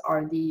lines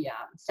are the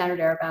standard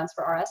error bands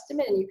for our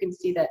estimate. And you can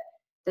see that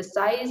the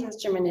size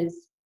instrument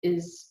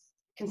is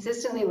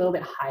consistently a little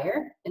bit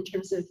higher in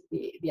terms of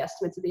the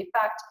estimates of the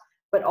effect,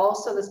 but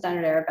also the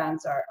standard error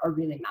bands are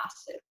really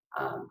massive,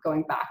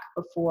 going back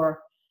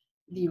before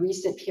the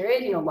recent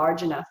period,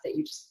 large enough that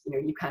you just,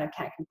 you kind of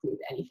can't conclude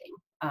anything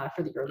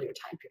for the earlier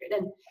time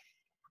period.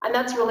 And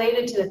that's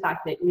related to the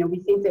fact that, we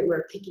think that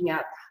we're picking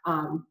up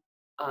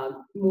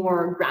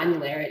more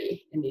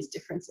granularity in these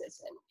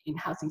differences in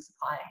housing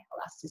supply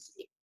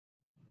elasticity.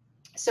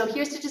 So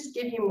here's to just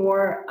give you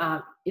more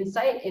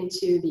insight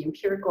into the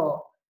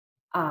empirical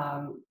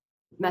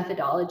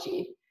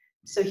methodology.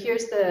 So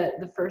here's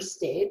the first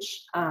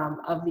stage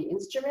of the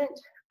instrument,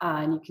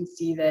 and you can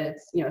see that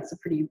it's a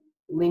pretty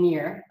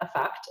linear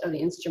effect of the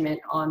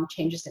instrument on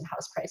changes in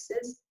house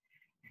prices.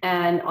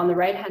 And on the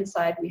right-hand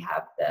side, we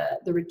have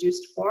the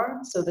reduced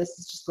form. So this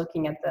is just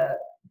looking at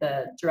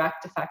the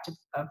direct effect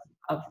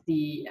of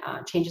the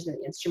changes in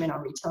the instrument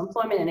on retail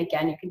employment. And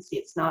again, you can see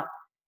it's not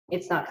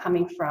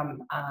coming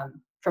from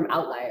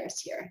outliers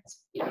here.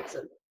 It's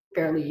a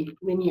fairly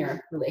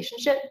linear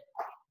relationship.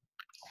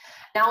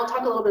 Now I'll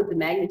talk a little bit of the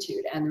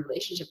magnitude and the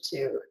relationship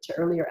to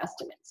earlier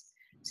estimates.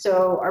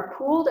 So our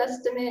pooled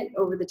estimate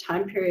over the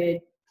time period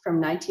from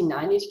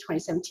 1990 to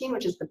 2017,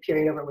 which is the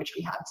period over which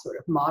we had sort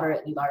of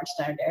moderately large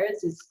standard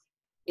errors,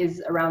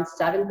 is around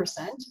 7%,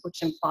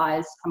 which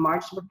implies a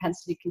marginal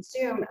propensity to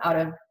consume out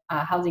of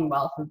housing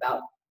wealth of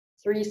about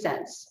 3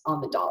 cents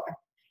on the dollar.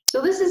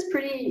 So this is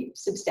pretty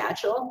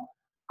substantial,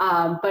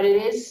 but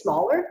it is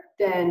smaller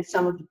than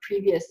some of the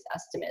previous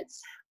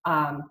estimates.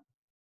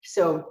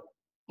 So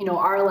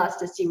our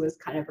elasticity was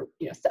kind of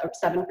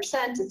 7%,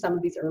 and some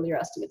of these earlier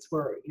estimates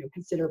were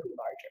considerably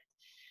larger.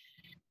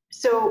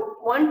 So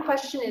one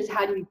question is,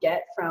 how do you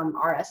get from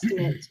our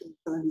estimate to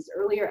some of these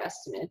earlier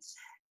estimates?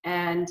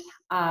 And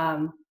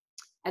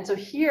so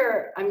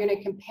here I'm going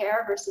to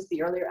compare versus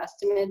the earlier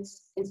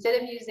estimates.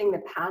 Instead of using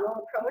the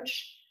panel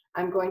approach,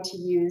 I'm going to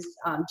use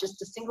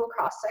just a single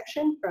cross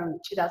section from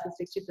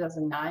 2006 to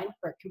 2009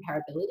 for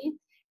comparability,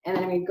 and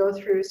then I'm going to go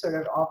through sort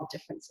of all the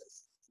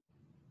differences.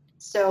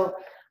 So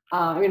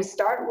I'm going to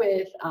start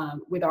with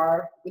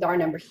our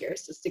number here,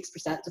 so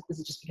 6%. This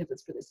is just because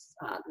it's for this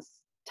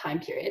time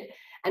period.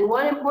 And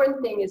one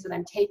important thing is that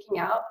I'm taking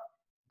out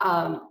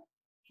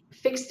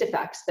fixed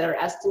effects that are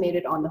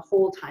estimated on the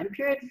whole time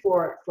period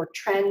for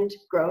trend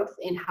growth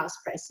in house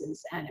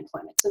prices and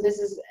employment. So this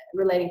is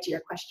relating to your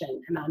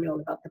question,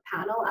 Emmanuel, about the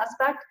panel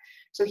aspect.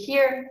 So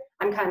here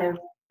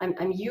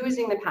I'm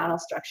using the panel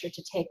structure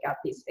to take out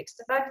these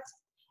fixed effects.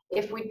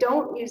 If we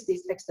don't use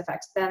these fixed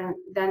effects, then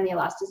the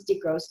elasticity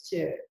grows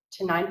to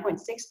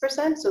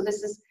 9.6%. So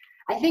this is,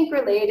 I think,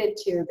 related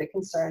to the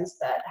concerns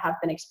that have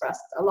been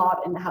expressed a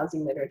lot in the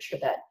housing literature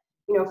that,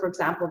 for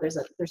example, there's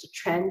a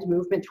trend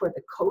movement toward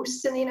the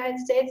coasts in the United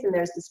States, and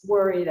there's this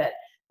worry that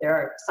there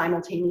are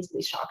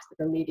simultaneously shocks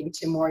that are leading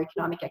to more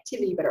economic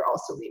activity, but are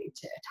also leading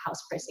to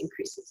house price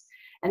increases.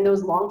 And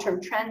those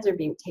long-term trends are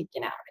being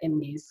taken out in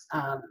these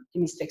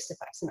fixed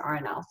effects in our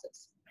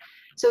analysis.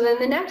 So then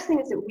the next thing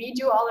is that we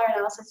do all our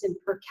analysis in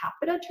per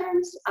capita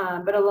terms,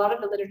 but a lot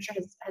of the literature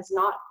has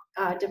not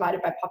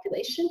divided by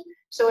population.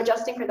 So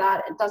adjusting for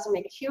that, it doesn't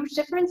make a huge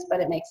difference, but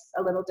it makes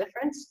a little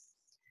difference.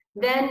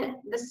 Then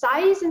the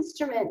size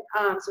instrument,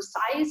 so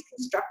size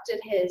constructed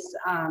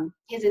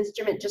his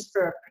instrument just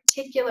for a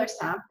particular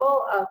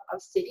sample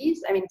of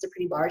cities. I mean, it's a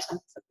pretty large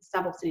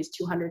sample of cities,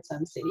 200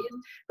 some cities,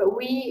 but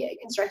we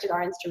constructed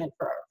our instrument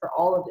for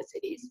all of the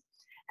cities.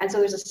 And so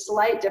there's a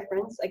slight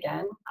difference,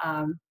 again,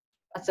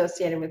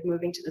 associated with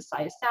moving to the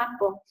size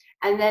sample,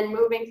 and then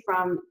moving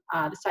from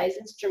the size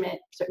instrument,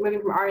 so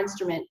moving from our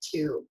instrument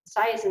to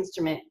size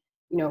instrument,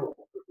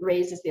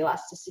 raises the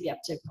elasticity up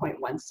to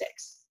 0.16.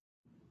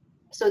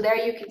 So there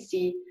you can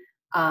see,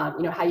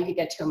 how you could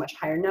get to a much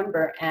higher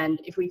number. And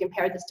if we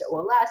compare this to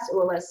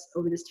OLS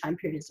over this time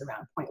period is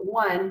around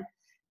 0.1.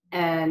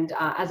 And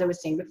as I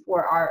was saying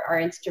before, our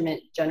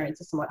instrument generates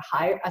a somewhat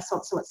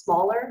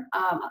smaller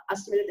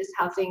estimate of this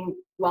housing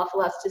wealth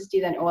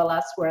elasticity than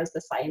OLS, whereas the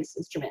size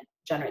instrument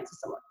generates a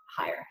somewhat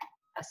higher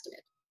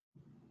estimate.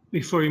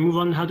 Before you move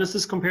on, how does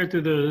this compare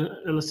to the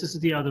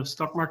elasticity out of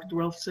stock market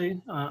wealth, say?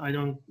 I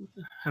don't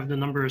have the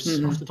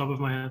numbers off the top of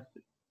my head.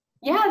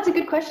 Yeah, it's a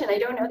good question. I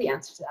don't know the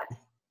answer to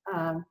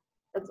that.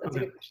 That's okay. A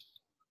good question.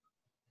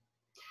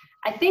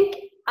 I think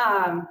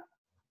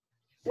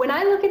when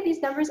I look at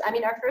these numbers, I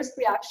mean, our first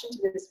reaction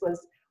to this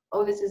was,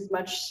 oh, this is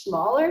much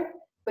smaller.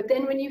 But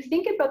then when you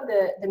think about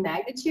the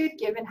magnitude,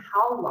 given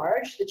how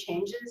large the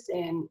changes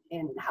in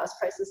house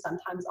prices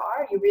sometimes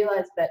are, you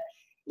realize that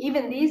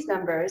even these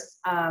numbers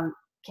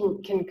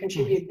can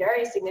contribute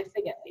very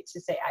significantly to,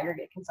 say,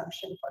 aggregate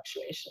consumption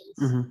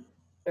fluctuations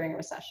during a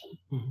recession.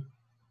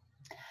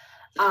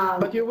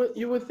 But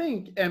you would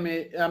think,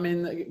 Emi, I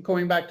mean,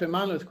 going back to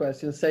Manu's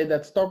question, say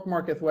that stock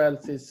market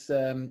wealth is,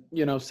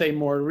 you know, say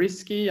more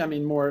risky. I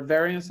mean, more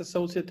variance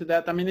associated to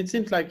that. I mean, it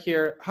seems like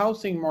here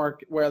housing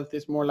market wealth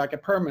is more like a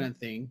permanent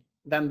thing,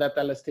 than that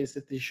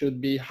elasticity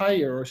should be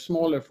higher or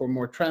smaller for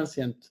more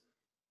transient,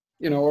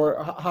 you know,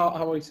 or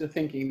how is the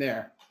thinking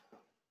there?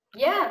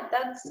 Yeah,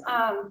 that's,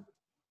 I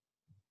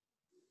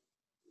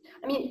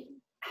mean,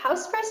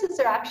 house prices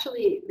are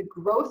actually, the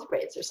growth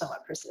rates are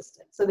somewhat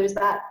persistent. So there's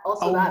that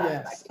also. That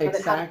yes,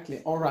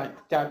 exactly. All right,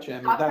 gotcha.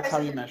 I mean, that's how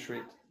you measure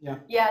it. Yeah.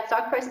 Yeah,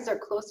 stock prices are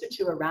closer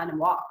to a random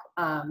walk.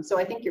 So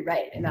I think you're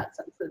right in that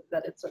sense,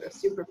 that it's sort of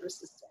super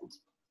persistent.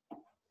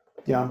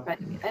 Yeah. But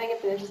I think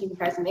it's an interesting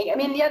comparison to make. I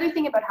mean, the other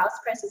thing about house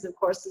prices, of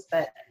course, is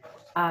that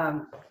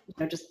you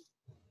know, just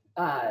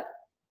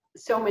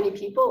so many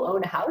people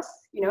own a house.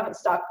 You know,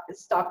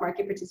 stock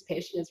market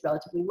participation is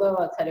relatively low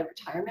outside of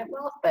retirement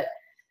wealth, but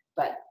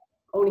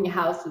owning a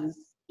house is,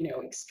 you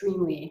know,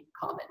 extremely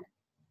common.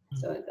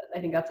 So I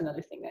think that's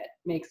another thing that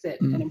makes it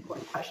an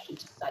important question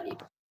to study.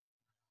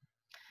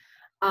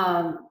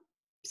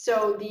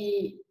 So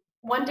the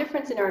one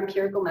difference in our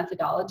empirical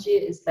methodology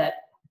is that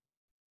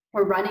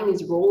we're running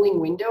these rolling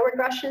window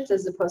regressions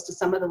as opposed to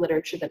some of the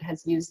literature that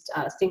has used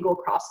single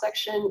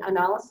cross-section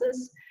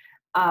analysis,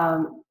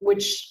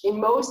 which in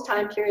most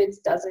time periods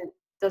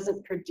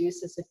doesn't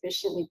produce a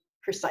sufficiently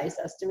precise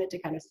estimate to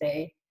kind of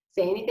say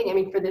anything. I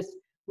mean, for this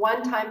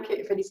one time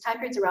period, for these time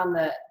periods around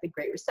the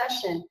Great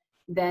Recession,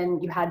 then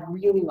you had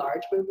really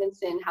large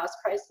movements in house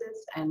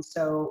prices, and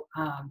so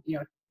you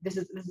know, this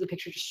is a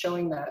picture just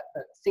showing the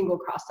single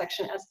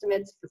cross-section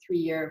estimates for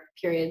 3-year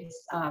periods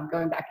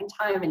going back in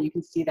time, and you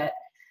can see that,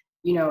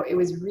 you know, it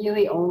was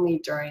really only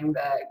during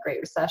the Great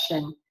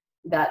Recession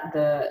that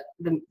the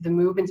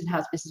movements in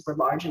house prices were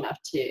large enough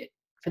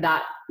for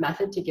that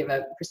method to give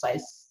a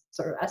precise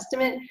sort of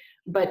estimate.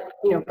 But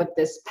you know, but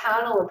this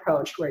panel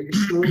approach where you're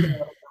smoothing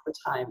it over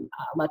time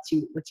lets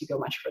you go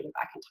much further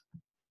back in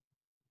time.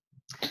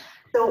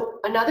 So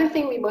another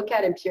thing we look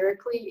at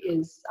empirically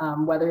is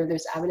whether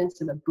there's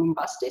evidence of a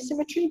boom-bust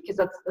asymmetry, because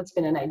that's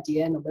been an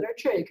idea in the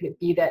literature. It could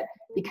be that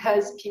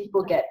because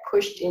people get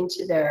pushed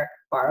into their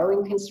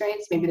borrowing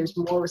constraints, maybe there's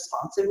more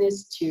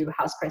responsiveness to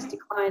house price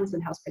declines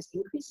than house price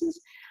increases.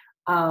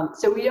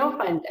 So we don't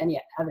find any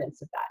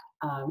evidence of that.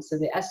 So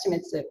the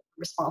estimates of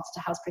response to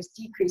house price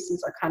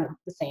decreases are kind of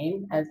the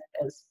same as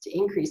to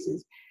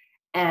increases,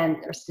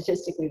 and are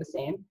statistically the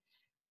same.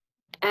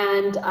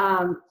 And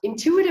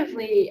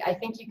intuitively, I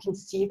think you can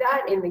see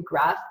that in the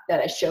graph that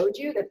I showed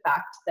you, the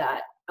fact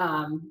that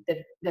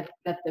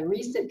that the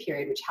recent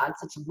period, which had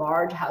such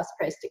large house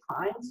price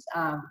declines,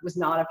 was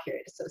not a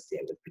period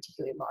associated with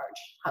particularly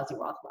large housing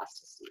wealth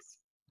elasticities.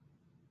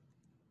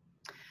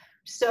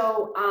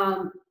 So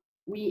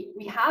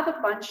we have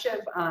a bunch of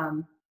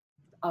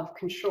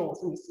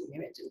controls. Let me see,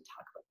 maybe I didn't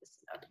talk about this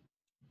enough.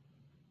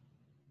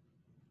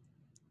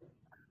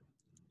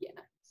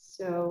 Yeah,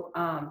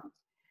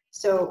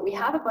 so we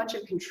have a bunch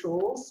of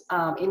controls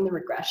in the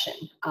regression.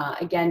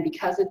 Again,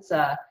 because it's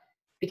a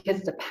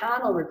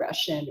panel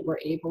regression, we're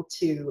able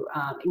to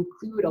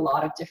include a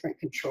lot of different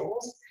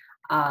controls.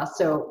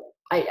 So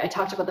I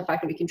talked about the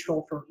fact that we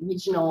control for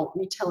regional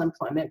retail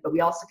employment, but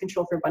we also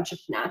control for a bunch of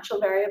financial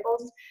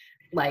variables,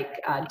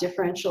 like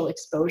differential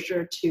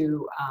exposure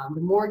to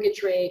the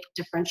mortgage rate,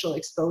 differential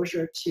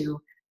exposure to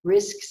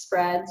risk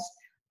spreads,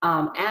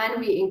 and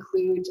we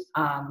include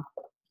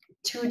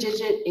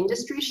 2-digit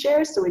industry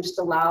shares. So we just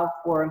allow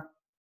for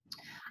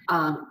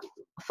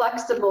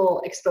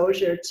flexible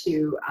exposure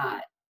to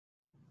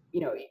you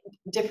know,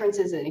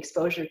 differences in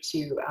exposure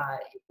to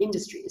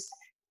industries.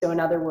 So in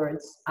other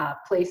words,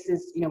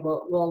 places, you know,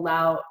 will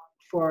allow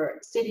for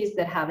cities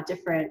that have a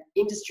different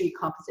industry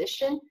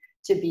composition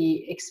to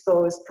be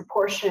exposed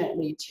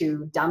proportionately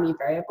to dummy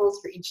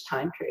variables for each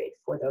time period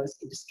for those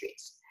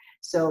industries.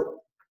 So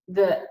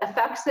the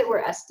effects that we're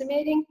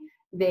estimating,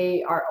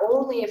 they are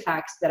only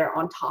effects that are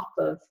on top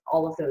of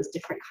all of those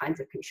different kinds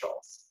of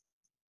controls.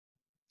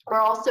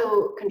 We're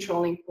also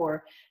controlling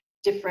for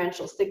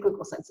differential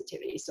cyclical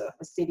sensitivity. So if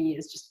a city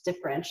is just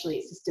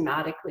differentially,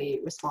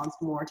 systematically responds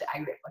more to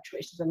aggregate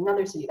fluctuations than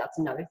another city, that's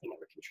another thing that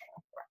we're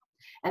controlling for.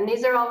 And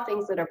these are all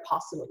things that are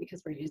possible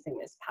because we're using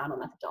this panel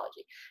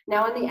methodology.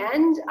 Now, in the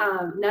end,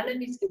 none of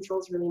these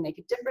controls really make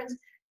a difference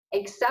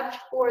except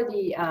for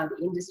the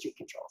industry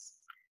controls.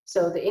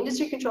 So the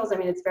industry controls, I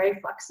mean, it's very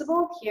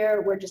flexible.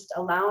 Here, we're just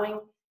allowing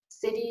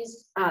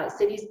cities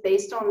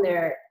based on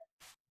their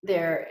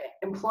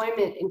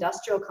employment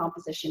industrial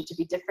composition to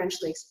be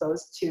differentially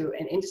exposed to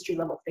an industry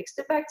level fixed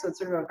effect. So it's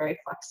sort of a very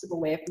flexible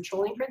way of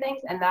controlling for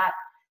things. And that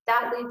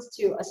leads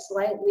to a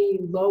slightly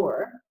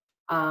lower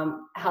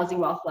housing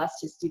wealth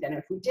elasticity than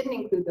if we didn't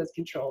include those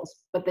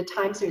controls, but the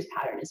time series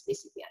pattern is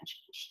basically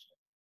unchanged.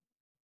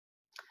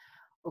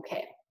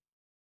 Okay,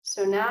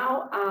 so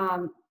now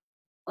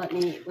let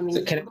me.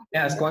 So can I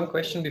ask one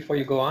question before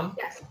you go on?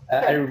 Yes.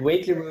 I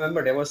vaguely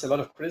remember there was a lot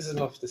of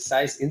criticism of the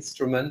size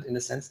instrument in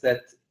the sense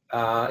that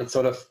it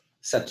sort of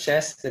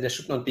suggests that there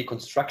should not be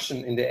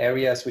construction in the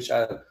areas which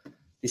are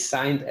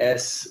designed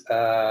as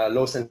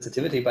low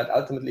sensitivity, but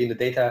ultimately in the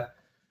data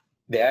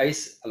there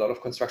is a lot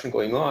of construction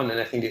going on, and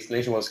I think the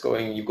explanation was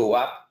going, you go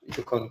up, if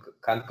you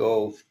can't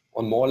go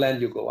on more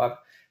land, you go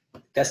up.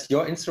 Does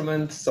your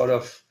instrument sort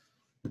of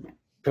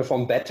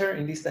perform better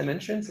in these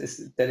dimensions?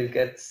 Is that it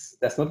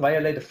does not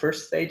violate the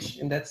first stage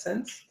in that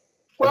sense?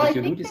 Well, I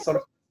think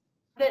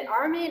that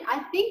our main,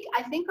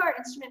 I think our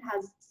instrument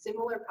has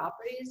similar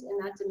properties in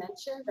that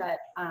dimension, that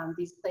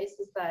these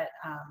places that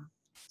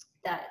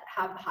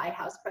have high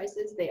house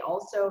prices, they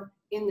also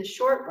in the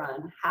short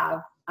run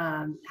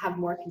have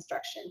more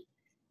construction.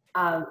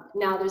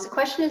 Now there's a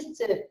question as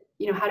to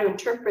how to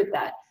interpret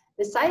that.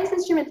 The size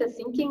instrument, the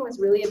thinking was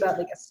really about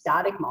like a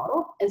static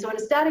model, and so in a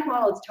static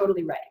model, it's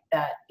totally right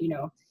that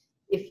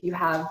if you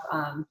have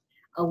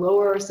a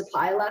lower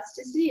supply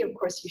elasticity, of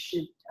course you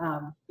should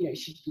you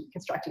should be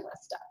constructing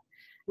less stuff.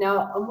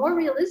 Now, a more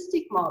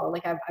realistic model,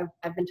 like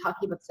I've been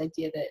talking about this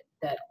idea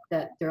that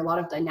there are a lot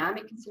of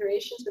dynamic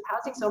considerations with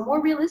housing. So a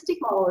more realistic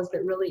model is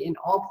that really in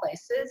all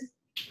places,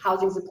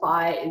 housing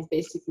supply is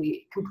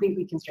basically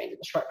completely constrained in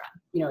the short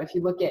run. If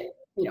you look at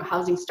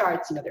housing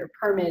starts, there are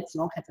permits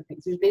and all kinds of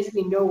things. There's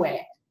basically no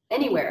way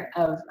anywhere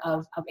of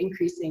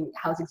increasing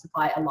housing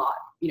supply a lot,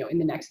 in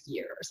the next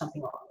year or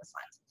something along those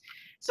lines.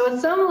 So at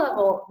some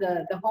level,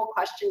 the whole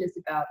question is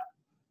about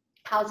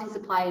housing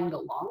supply in the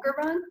longer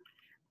run.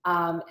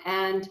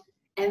 And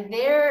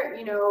there,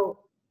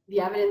 the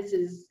evidence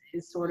is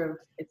sort of,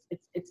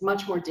 it's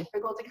much more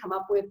difficult to come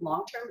up with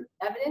long-term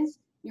evidence.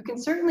 You can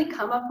certainly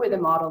come up with a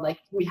model, like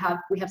we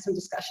have some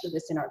discussion of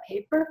this in our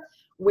paper,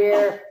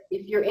 where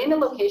if you're in a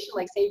location,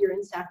 like say you're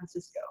in San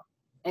Francisco,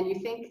 and you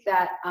think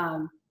that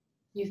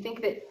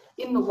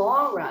in the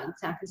long run,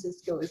 San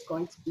Francisco is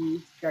going to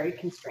be very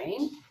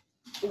constrained,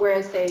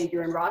 whereas say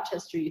you're in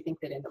Rochester, you think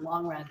that in the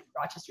long run,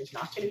 Rochester is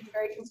not going to be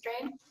very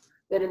constrained,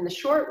 that in the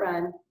short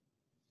run,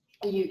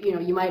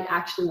 you might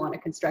actually want to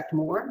construct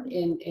more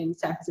in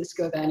San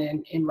Francisco than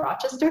in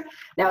Rochester.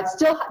 Now, it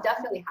still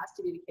definitely has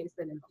to be the case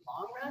that in the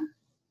long run,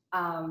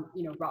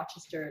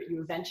 Rochester,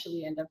 you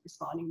eventually end up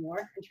responding more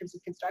in terms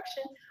of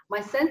construction. My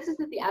sense is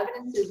that the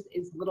evidence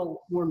is a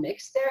little more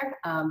mixed there.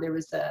 There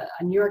was a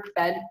New York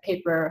Fed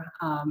paper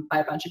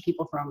by a bunch of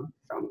people from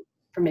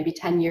maybe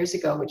 10 years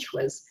ago, which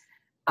was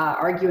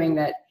arguing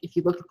that if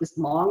you look at this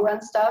long run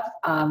stuff,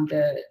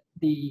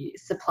 the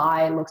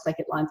supply looks like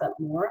it lines up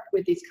more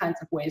with these kinds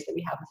of ways that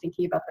we have of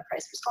thinking about the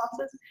price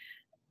responses.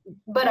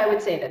 But I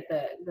would say that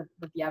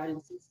the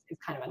evidence is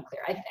kind of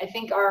unclear. I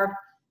think our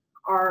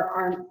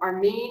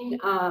main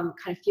kind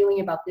of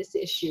feeling about this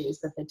issue is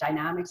that the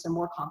dynamics are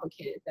more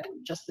complicated than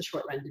just the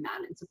short run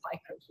demand and supply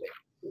curves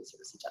would sort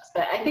of suggest.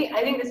 But I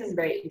think this is a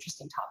very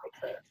interesting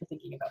topic for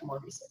thinking about more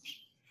research.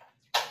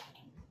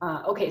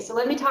 Okay, so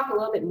let me talk a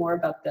little bit more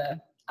about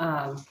the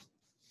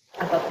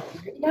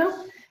theory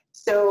now.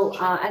 So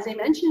as I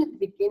mentioned at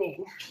the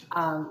beginning,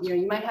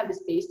 you might have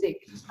this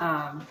basic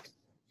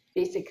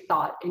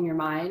thought in your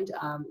mind,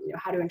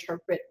 how to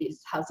interpret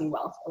these housing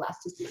wealth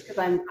elasticities, because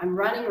I'm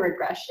running a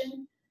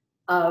regression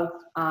of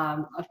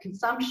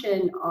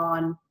consumption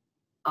on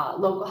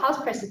local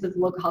house prices, but the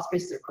local house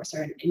prices, of course,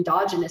 are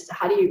endogenous. So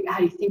how do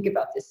you think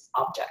about this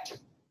object?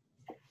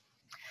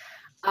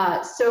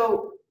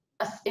 So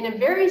in a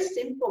very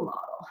simple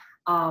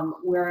model,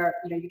 where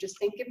you just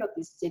think about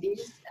these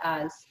cities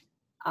as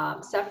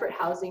separate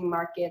housing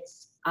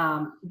markets,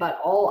 but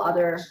all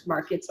other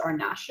markets are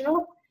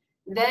national,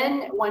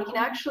 then one can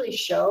actually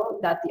show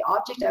that the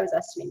object I was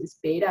estimating, this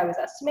beta I was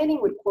estimating,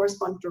 would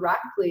correspond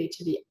directly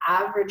to the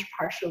average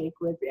partial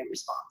equilibrium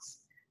response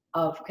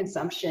of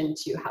consumption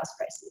to house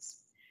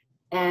prices.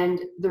 And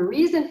the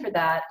reason for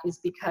that is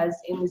because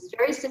in this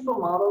very simple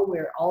model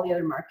where all the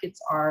other markets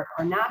are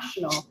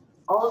national,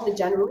 all of the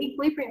general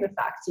equilibrium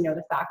effects,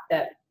 the fact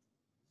that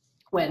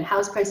when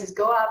house prices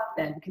go up,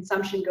 then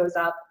consumption goes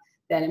up,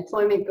 then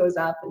employment goes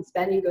up, and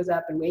spending goes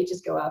up, and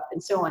wages go up,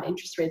 and so on,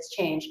 interest rates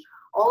change.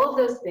 All of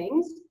those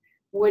things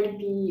would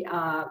be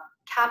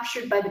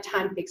captured by the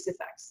time fixed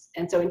effects.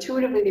 And so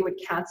intuitively, they would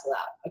cancel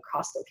out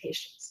across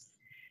locations.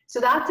 So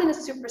that's in a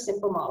super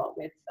simple model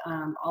with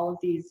all of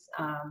these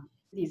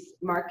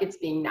markets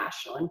being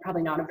national, and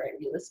probably not a very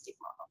realistic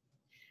model.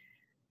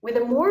 With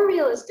a more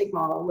realistic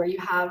model where you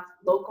have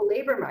local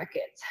labor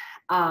markets,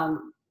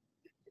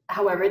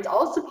 however, it's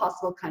also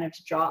possible kind of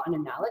to draw an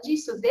analogy.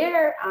 So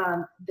there,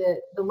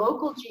 the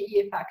local GE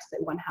effects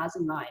that one has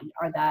in mind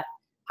are that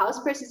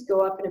house prices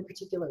go up in a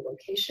particular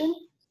location,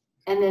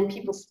 and then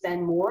people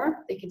spend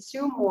more, they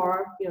consume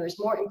more, there's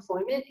more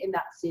employment in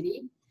that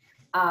city,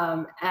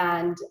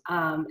 and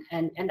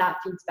that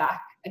feeds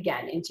back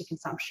again into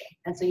consumption.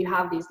 And so you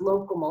have these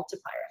local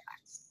multiplier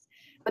effects.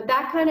 But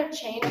that kind of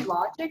chain of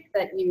logic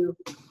that you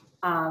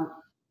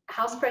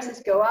house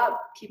prices go up,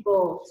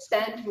 people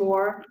spend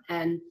more,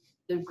 and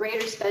the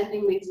greater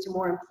spending leads to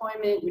more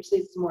employment, which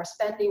leads to more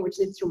spending, which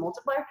leads to a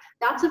multiplier.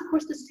 That's of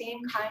course the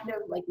same kind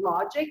of like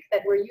logic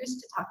that we're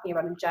used to talking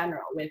about in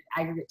general with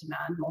aggregate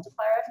demand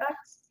multiplier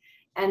effects.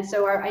 And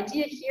so our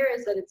idea here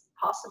is that it's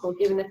possible,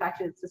 given the fact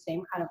that it's the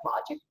same kind of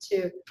logic,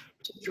 to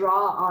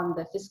draw on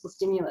the fiscal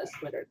stimulus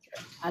literature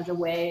as a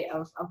way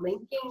of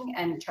linking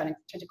and trying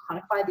to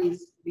quantify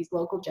these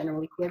local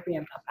general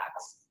equilibrium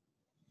effects.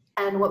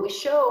 And what we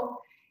show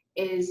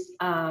is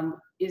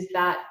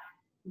that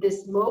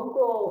this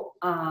local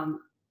housing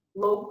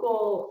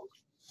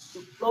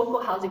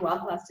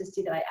wealth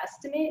elasticity that I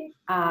estimate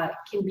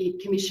can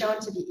be shown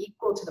to be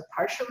equal to the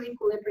partial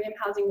equilibrium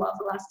housing wealth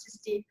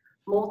elasticity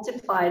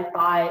multiplied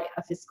by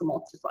a fiscal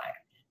multiplier.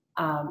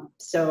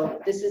 So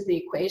this is the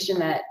equation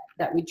that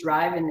we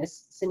drive in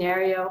this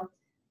scenario.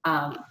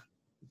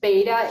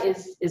 Beta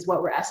is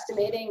what we're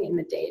estimating in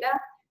the data,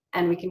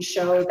 and we can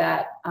show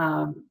that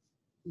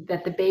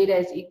that the beta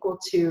is equal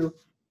to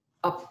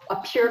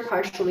a pure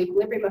partial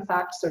equilibrium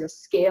effect, sort of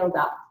scaled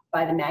up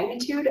by the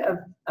magnitude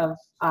of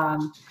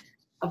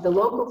the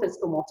local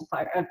fiscal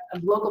multiplier,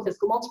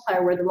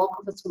 where the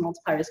local fiscal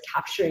multiplier is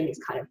capturing these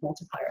kind of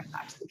multiplier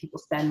effects that people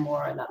spend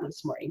more and that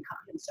leads to more income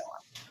and so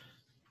on.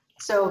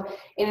 So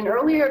in an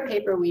earlier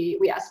paper, we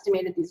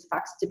estimated these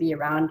effects to be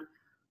around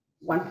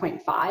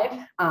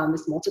 1.5,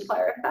 this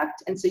multiplier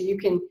effect. And so you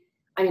can,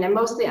 I mean, I'm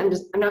not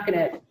going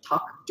to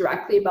talk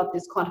directly about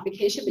this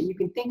quantification, but you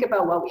can think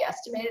about what we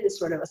estimated as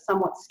sort of a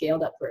somewhat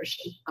scaled up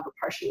version of a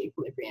partial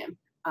equilibrium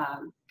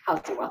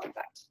housing wealth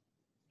effect.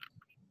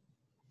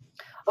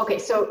 Okay,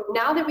 so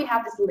now that we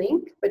have this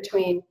link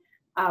between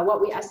what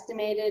we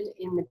estimated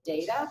in the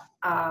data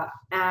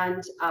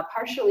and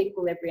partial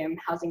equilibrium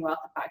housing wealth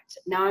effect,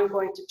 now I'm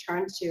going to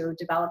turn to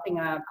developing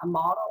a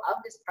model of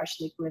this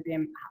partial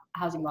equilibrium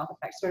housing wealth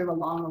effect, sort of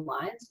along the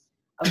lines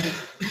of this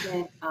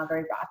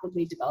very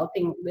rapidly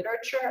developing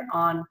literature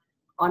on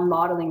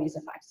modeling these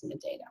effects in the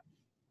data.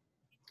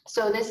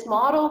 So this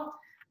model,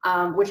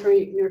 which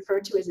we refer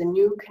to as a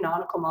new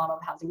canonical model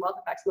of housing wealth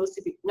effects,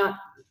 mostly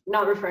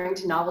not referring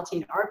to novelty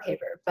in our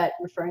paper, but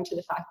referring to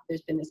the fact that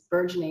there's been this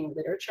burgeoning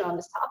literature on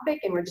this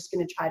topic, and we're just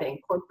going to try to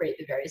incorporate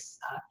the various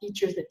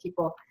features that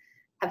people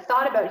have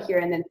thought about here,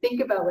 and then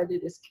think about whether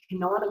this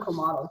canonical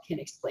model can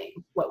explain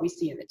what we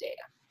see in the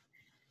data.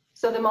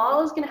 So the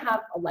model is going to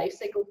have a life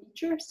cycle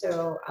feature.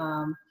 So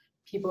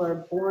people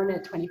are born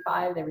at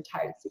 25, they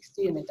retire at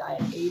 60, and they die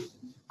at 80.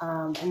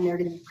 And there are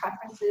going to be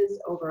preferences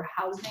over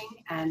housing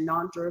and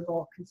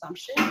non-durable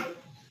consumption,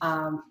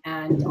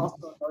 and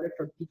also a motive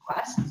for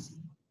bequests.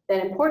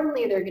 Then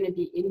importantly, there are going to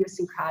be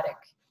idiosyncratic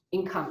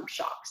income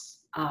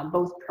shocks,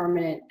 both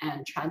permanent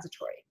and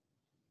transitory.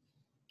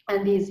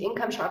 And these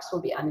income shocks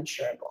will be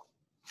uninsurable.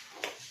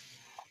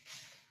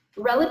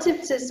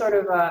 Relative to sort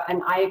of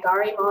an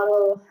IAGARI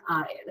model,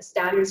 the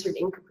standard sort of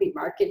incomplete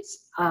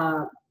markets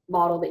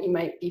model that you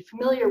might be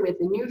familiar with,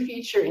 the new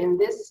feature in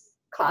this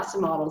class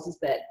of models is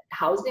that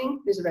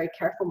housing, there's a very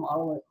careful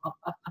model of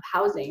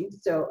housing.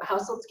 So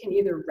households can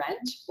either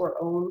rent or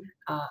own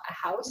a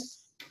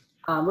house.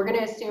 We're going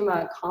to assume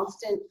a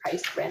constant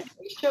price rent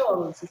ratio,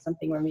 although this is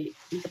something where we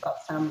think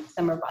about some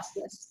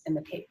robustness in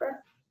the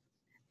paper.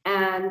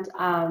 And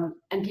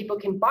people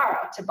can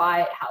borrow to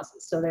buy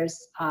houses. So there's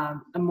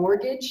a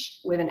mortgage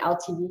with an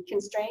LTV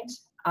constraint,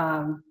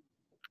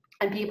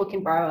 and people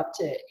can borrow up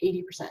to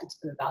 80% of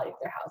the value of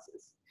their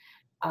houses.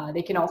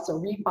 They can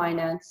also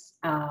refinance,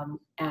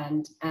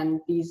 and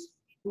these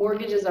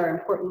mortgages are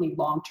importantly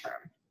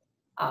long-term.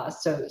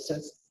 So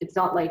it's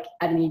not like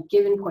at any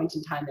given point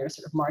in time there's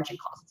sort of margin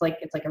costs.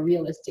 It's like a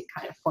realistic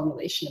kind of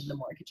formulation of the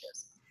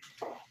mortgages.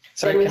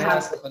 Sorry, can I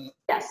ask,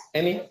 yes,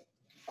 Emi?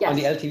 Yes. On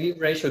the LTV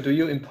ratio, do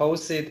you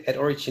impose it at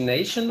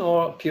origination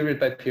or period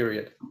by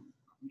period?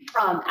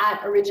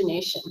 At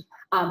origination.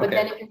 But okay.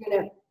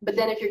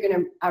 then if you're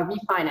gonna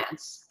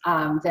refinance,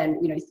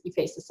 then you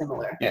face a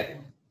similar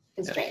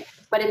constraint.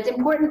 Yeah. But it's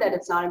important that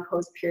it's not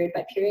imposed period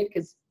by period,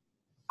 because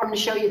I'm going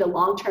to show you the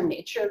long-term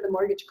nature of the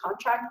mortgage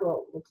contract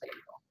will play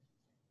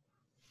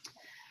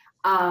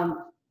a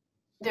role.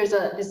 There's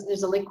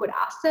a liquid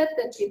asset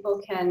that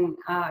people can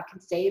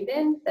save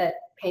in that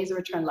pays a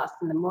return less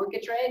than the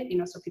mortgage rate,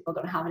 so people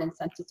don't have an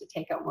incentive to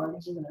take out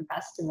mortgages and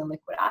invest in the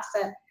liquid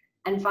asset.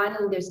 And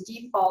finally, there's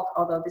default,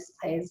 although this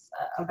plays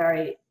a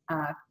very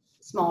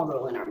small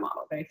role in our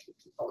model. Very few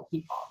people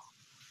default.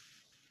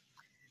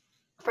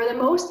 For the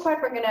most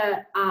part, we're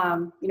gonna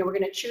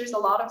choose a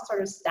lot of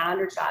sort of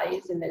standard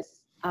values in this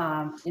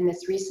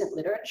recent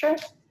literature.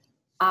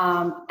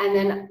 And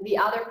then the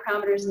other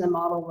parameters in the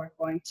model we're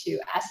going to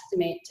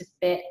estimate to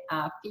fit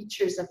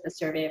features of the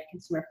survey of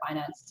consumer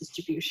finance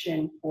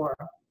distribution for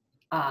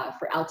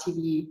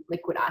LTV,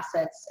 liquid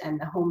assets, and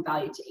the home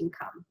value to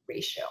income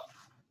ratio.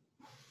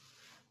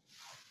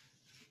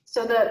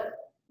 So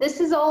this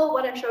is all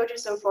what I've showed you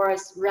so far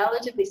is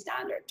relatively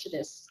standard to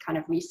this kind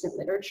of recent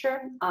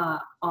literature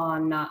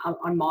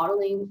on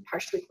modeling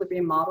partial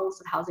equilibrium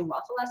models of housing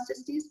wealth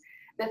elasticities.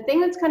 The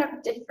thing that's kind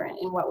of different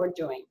in what we're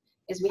doing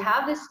is we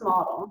have this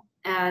model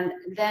And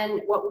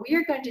then what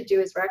we're going to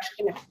do is we're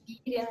actually going to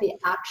feed in the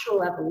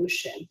actual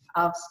evolution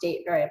of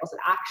state variables that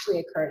actually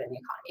occurred in the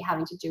economy,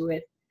 having to do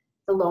with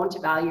the loan to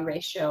value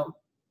ratio,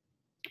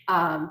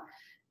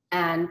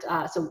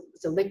 so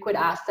liquid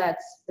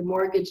assets, the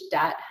mortgage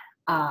debt,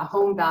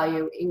 home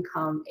value,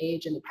 income,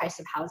 age, and the price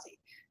of housing.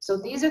 So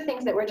these are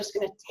things that we're just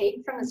going to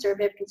take from the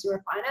Survey of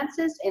Consumer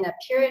Finances in a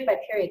period by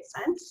period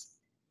sense,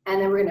 and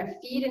then we're going to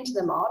feed into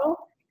the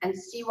model and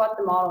see what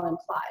the model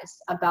implies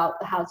about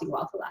the housing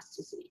wealth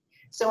elasticity.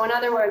 So in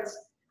other words,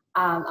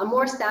 a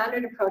more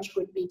standard approach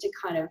would be to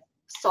kind of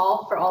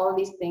solve for all of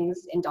these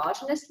things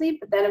endogenously,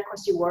 but then of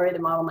course you worry the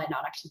model might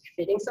not actually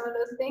be fitting some of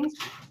those things.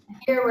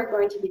 Here we're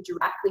going to be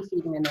directly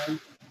feeding them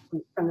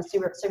in from the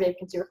Survey of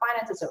Consumer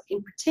Finances. So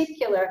in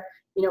particular,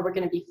 you know, we're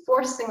going to be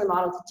forcing the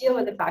model to deal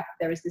with the fact that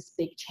there was this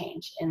big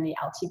change in the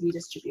LTV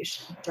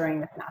distribution during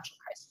the financial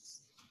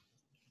crisis.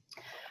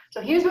 So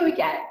here's what we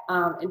get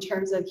in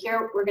terms of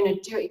here, we're going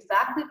to do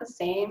exactly the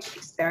same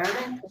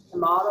experiment with the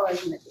model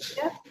as in the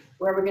data,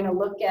 where we're going to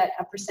look at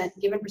a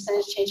given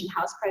percentage change in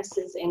house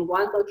prices in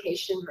one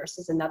location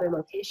versus another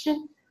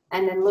location,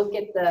 and then look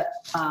at the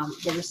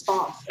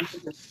response in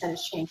terms of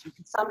percentage change in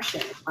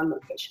consumption in one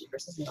location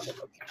versus another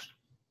location.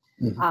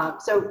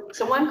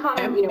 So one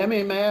comment, you know.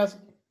 Emi, may I ask?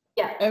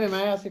 Yeah. Emi,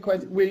 may I ask a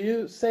question? Will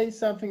you say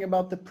something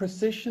about the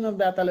precision of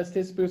that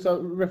elasticity? So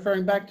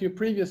referring back to your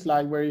previous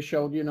slide where you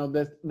showed, you know,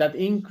 that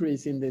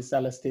increase in this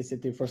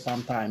elasticity for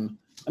some time.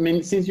 I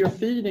mean, since you're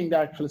feeding the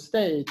actual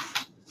states,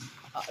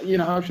 you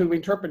know, how should we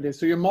interpret this?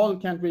 So your model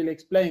can't really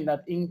explain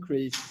that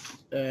increase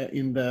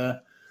in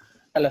the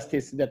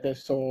elasticity that they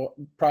saw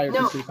prior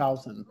to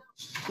 2000.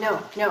 No.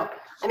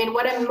 I mean,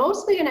 what I'm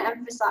mostly going to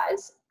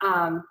emphasize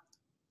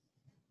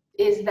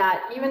is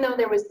that even though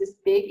there was this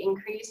big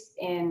increase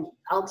in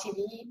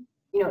LTV,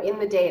 you know, in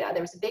the data,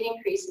 there was a big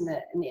increase in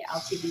the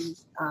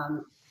LTVs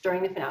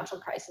during the financial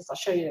crisis. I'll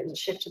show you there was a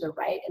shift to the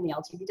right in the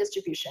LTV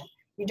distribution.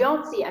 You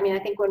don't see, I mean, I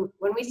think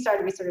when we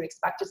started, we sort of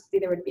expected to see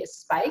there would be a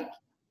spike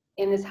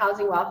in this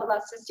housing wealth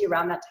elasticity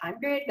around that time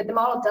period, but the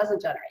model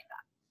doesn't generate that.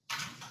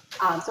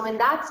 So in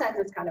that sense,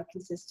 it's kind of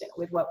consistent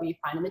with what we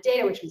find in the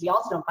data, which means you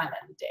also don't find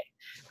that in the data.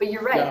 But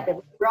you're right, that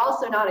we're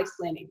also not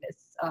explaining this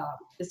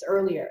this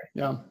earlier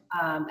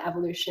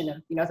evolution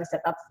of, you know, as I said,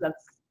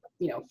 that's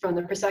you know, from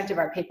the perspective of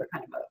our paper,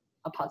 kind of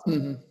a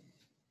puzzle.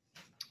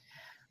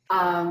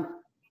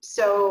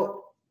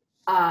 So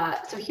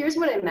here's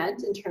what I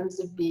meant in terms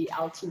of the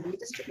LTV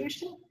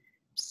distribution.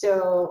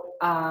 So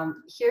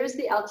here's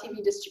the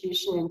LTV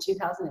distribution in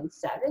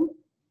 2007.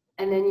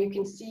 And then you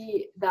can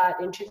see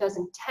that in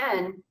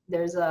 2010,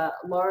 there's a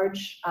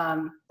large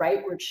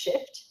rightward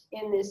shift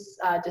in this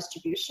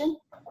distribution.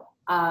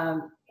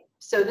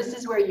 So this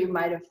is where you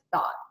might have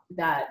thought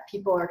that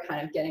people are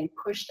kind of getting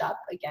pushed up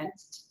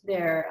against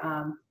their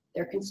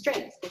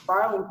constraints, their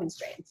borrowing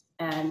constraints,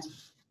 and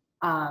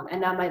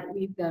that might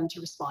lead them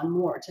to respond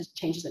more to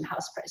changes in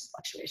house price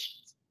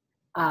fluctuations.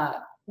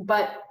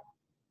 But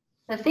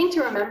the thing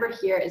to remember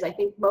here is I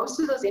think most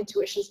of those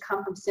intuitions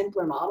come from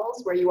simpler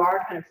models where you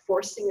are kind of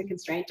forcing the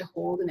constraint to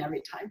hold in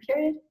every time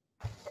period.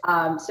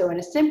 So in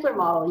a simpler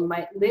model, you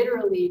might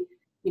literally,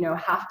 you know,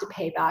 have to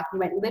pay back. You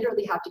might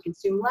literally have to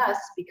consume less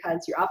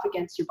because you're up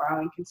against your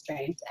borrowing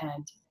constraint,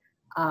 and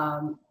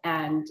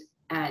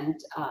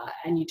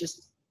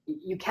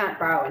you can't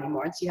borrow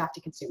anymore, and so you have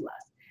to consume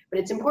less. But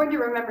it's important to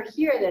remember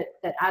here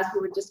that as we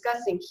were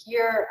discussing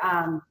here,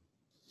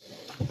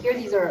 here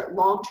these are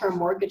long-term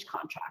mortgage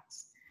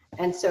contracts.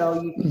 And so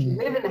if you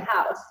live in the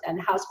house and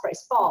the house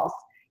price falls,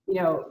 you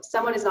know,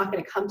 someone is not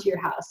going to come to your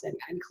house and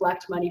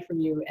collect money from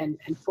you and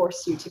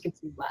force you to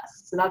consume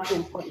less. So that's an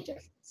important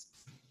difference.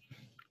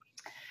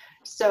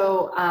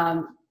 So,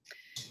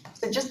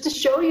 so just to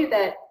show you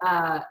that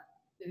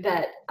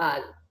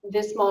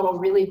this model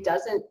really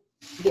doesn't,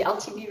 the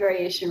LTV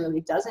variation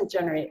really doesn't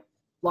generate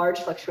large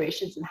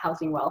fluctuations in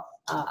housing wealth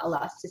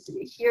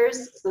elasticity.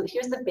 Here's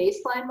the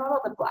baseline model,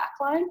 the black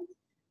line,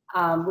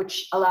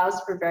 which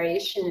allows for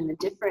variation in the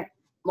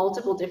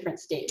multiple different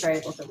state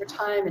variables over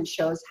time and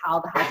shows how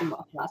the housing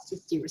wealth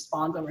elasticity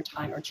responds over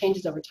time or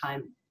changes over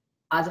time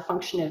as a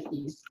function of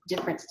these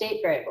different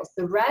state variables.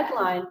 The red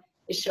line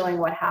is showing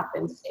what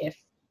happens if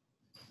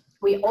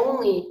we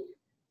only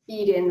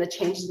feed in the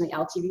changes in the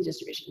LTV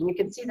distribution. And you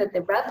can see that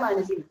the red line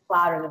is even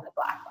flatter than the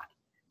black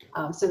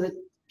line. So the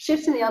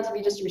shifts in the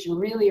LTV distribution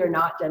really are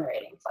not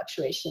generating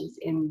fluctuations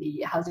in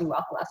the housing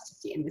wealth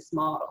elasticity in this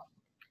model.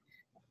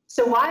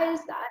 So why is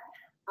that?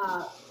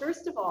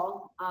 First of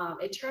all,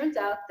 it turns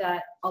out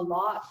that a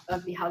lot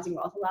of the housing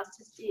wealth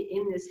elasticity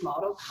in this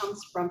model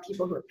comes from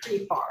people who are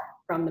pretty far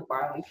from the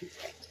borrowing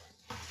constraint.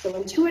 So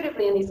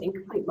intuitively in these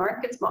incomplete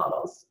markets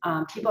models,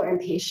 people are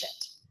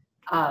impatient.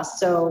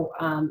 So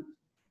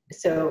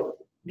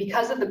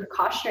because of the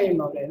precautionary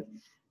motive,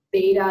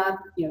 beta,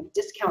 you know,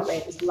 discount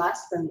rate is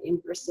less than the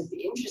inverse of the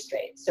interest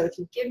rate. So if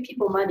you give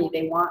people money,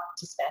 they want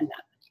to spend that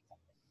money.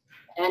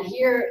 And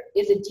here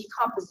is a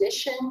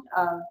decomposition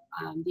of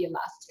the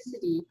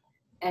elasticity.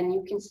 And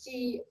you can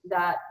see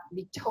that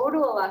the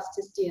total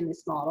elasticity in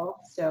this model,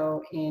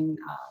 so in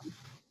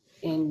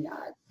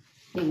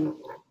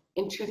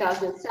in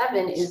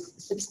 2007 is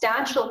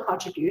substantial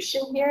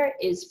contribution here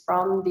is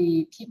from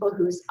the people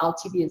whose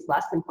LTV is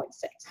less than 0.6,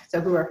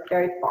 so who are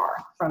very far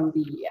from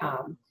the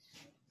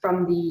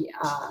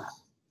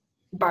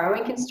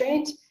borrowing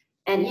constraint.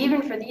 And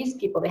even for these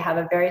people, they have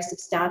a very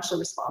substantial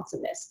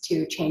responsiveness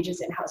to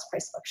changes in house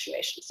price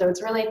fluctuation. So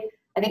it's really,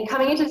 I think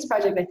coming into this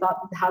project, I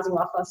thought that the housing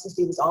wealth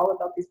elasticity was all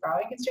about these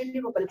borrowing constraint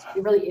people, but it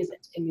really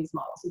isn't in these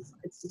models.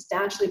 It's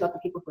substantially about the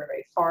people who are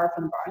very far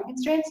from the borrowing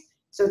constraints.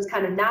 So it's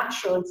kind of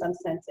natural in some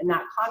sense in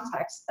that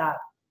context that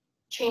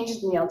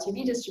changes in the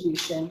LTV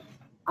distribution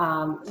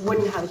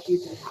wouldn't have a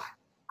huge impact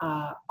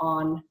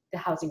on the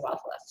housing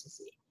wealth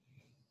elasticity.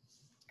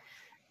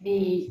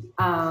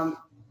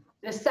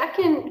 The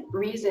second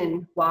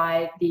reason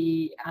why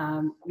the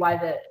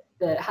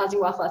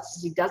housing wealth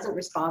elasticity doesn't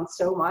respond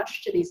so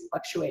much to these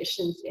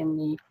fluctuations in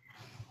the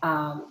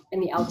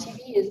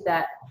LTV is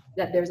that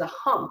there's a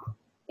hump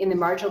in the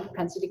marginal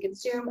propensity to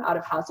consume out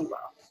of housing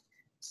wealth.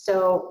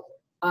 So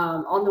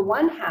on the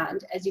one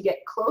hand, as you get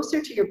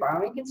closer to your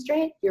borrowing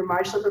constraint, your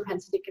marginal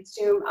propensity to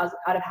consume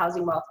out of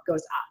housing wealth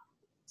goes up.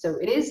 So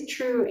it is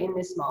true in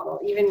this model,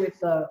 even with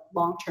the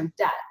long-term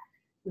debt,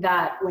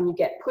 that when you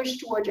get pushed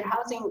towards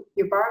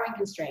your borrowing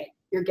constraint,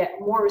 you get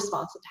more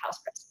responsive to house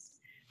prices.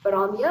 But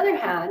on the other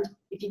hand,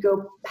 if you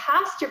go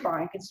past your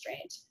borrowing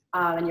constraint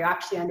and you're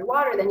actually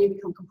underwater, then you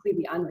become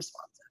completely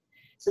unresponsive.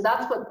 So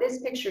that's what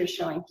this picture is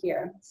showing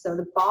here. So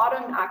the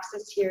bottom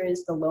axis here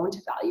is the loan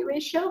to value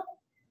ratio.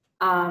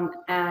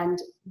 And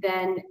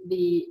then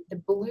the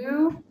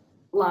blue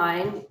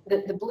line,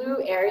 the blue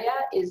area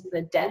is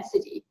the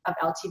density of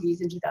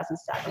LTVs in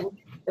 2007.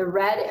 The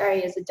red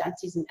area is the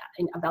densities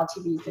of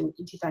LTVs in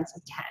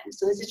 2010.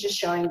 So this is just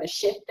showing the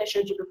shift I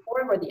showed you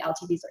before where the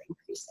LTVs are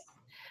increasing.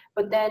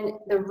 But then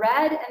the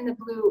red and the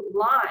blue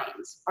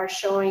lines are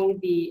showing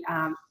the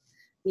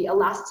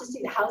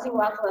elasticity, the housing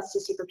wealth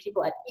elasticity for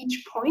people at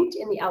each point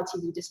in the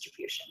LTV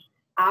distribution,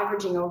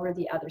 averaging over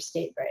the other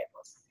state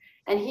variables.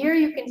 And here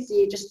you can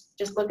see,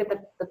 just look at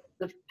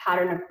the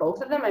pattern of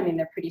both of them. I mean,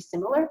 they're pretty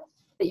similar.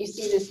 That you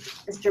see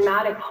this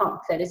dramatic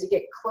hump that as you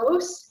get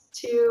close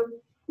to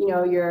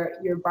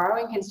your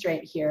borrowing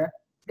constraint here,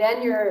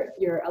 then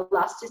your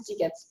elasticity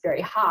gets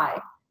very high.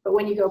 But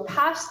when you go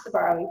past the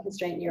borrowing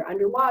constraint and you're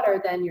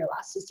underwater, then your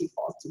elasticity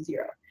falls to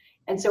zero.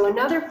 And so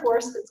another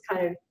force that's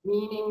kind of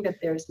meaning that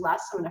there's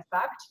less of an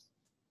effect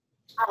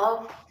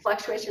of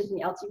fluctuations in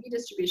the LTV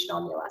distribution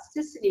on the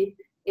elasticity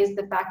is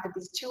the fact that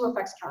these two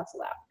effects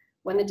cancel out.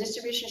 When the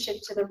distribution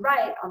shifts to the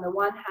right, on the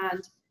one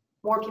hand,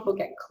 more people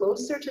get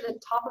closer to the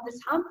top of this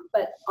hump,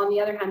 but on the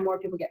other hand, more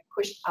people get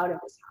pushed out of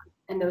this hump,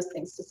 and those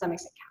things to some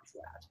extent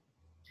cancel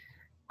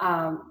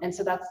out. And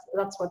so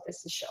that's what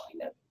this is showing,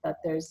 that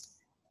there's,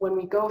 when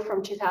we go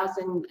from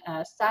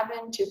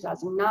 2007,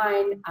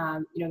 2009,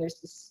 there's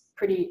this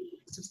pretty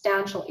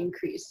substantial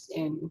increase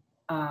in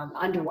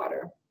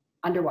underwater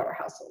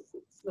households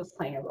that's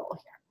playing a role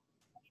here.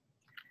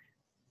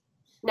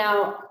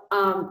 Now,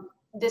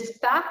 this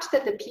fact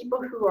that the people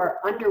who are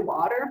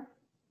underwater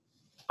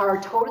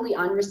are totally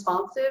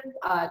unresponsive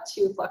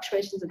to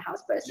fluctuations in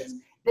house prices,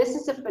 this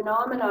is a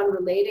phenomenon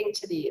relating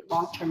to the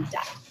long-term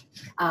debt.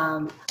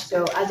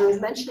 So as I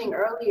was mentioning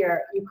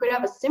earlier, you could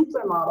have a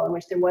simpler model in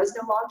which there was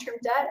no long-term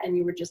debt and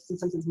you were just in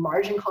some sense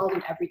margin called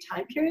in every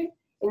time period.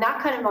 In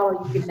that kind of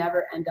model, you could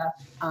never end up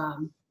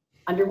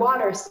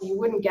underwater, so you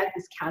wouldn't get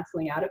this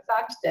canceling out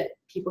effect that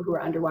people who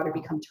are underwater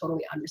become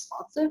totally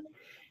unresponsive.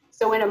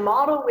 So in a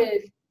model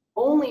with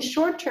only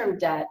short-term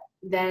debt,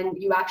 then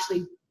you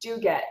actually do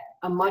get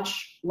a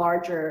much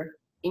larger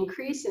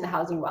increase in the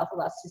housing wealth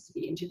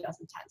elasticity in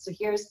 2010. So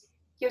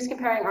here's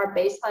comparing our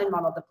baseline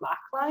model, the black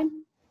line,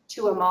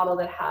 to a model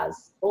that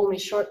has only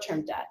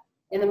short-term debt.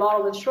 In the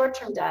model with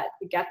short-term debt,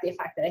 you get the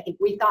effect that I think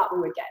we thought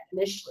we would get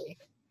initially,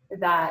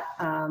 that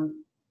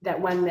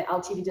when the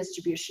LTV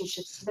distribution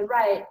shifts to the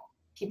right,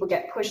 people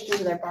get pushed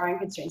into their borrowing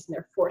constraints and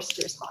they're forced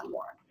to respond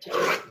more to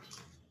it.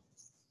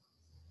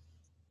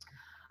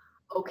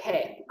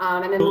 Okay,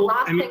 and then the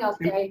last thing I'll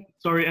say.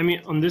 Sorry,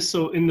 Emi, on this,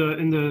 so in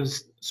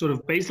the sort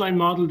of baseline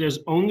model, there's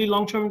only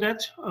long-term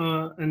debt,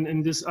 and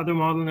in this other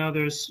model now,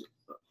 there's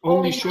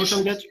only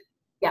short-term debt.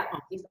 Yeah,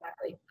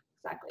 exactly.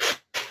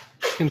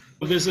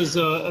 This is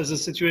as a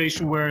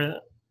situation where, I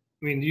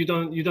mean, you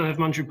don't have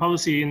monetary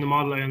policy in the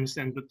model, I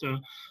understand, but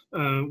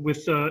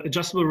with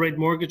adjustable rate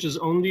mortgages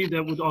only,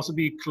 that would also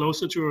be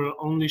closer to a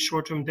only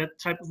short-term debt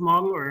type of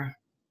model, or?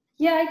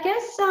 Yeah, I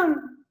guess,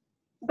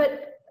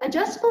 but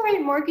adjustable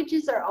rate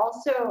mortgages are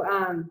also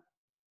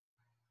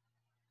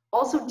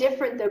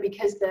different though,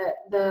 because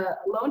the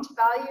loan to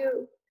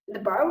value, the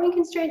borrowing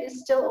constraint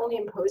is still only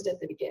imposed at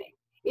the beginning.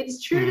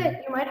 It's true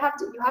that you have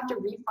to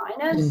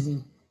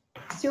refinance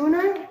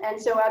sooner,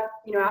 and so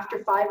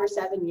after 5 or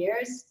 7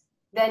 years,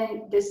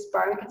 then this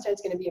borrowing constraint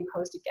is going to be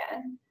imposed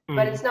again.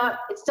 But it's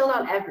still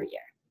not every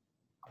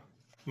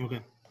year.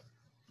 Okay.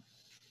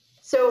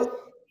 So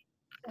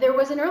there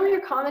was an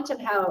earlier comment on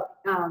how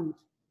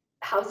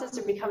houses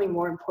are becoming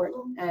more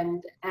important,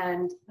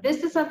 and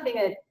this is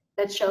something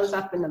that shows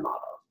up in the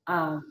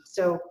model.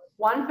 So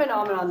One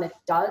phenomenon that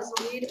does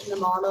lead in the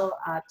model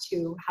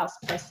to house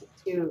prices,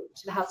 to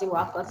the housing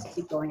wealth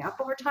elasticity going up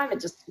over time,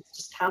 it's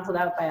just canceled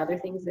out by other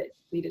things that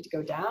lead it to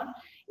go down,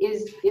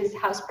 is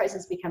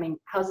houses becoming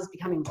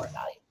more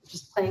valuable,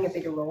 just playing a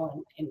bigger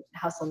role in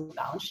household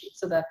balance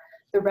sheets. So the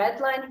red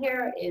line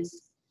here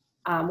is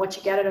what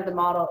you get out of the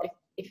model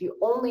if you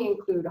only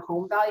include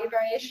home value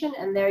variation,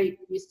 and there you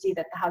see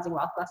that the housing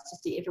wealth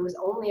elasticity, if it was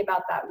only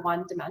about that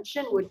one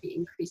dimension, would be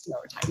increasing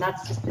over time.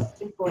 That's just a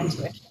simple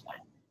intuition that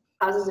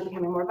houses are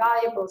becoming more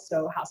valuable,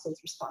 so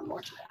households respond more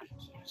to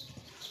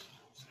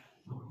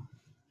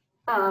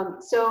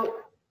that. So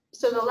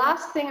the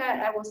last thing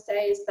I will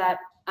say is that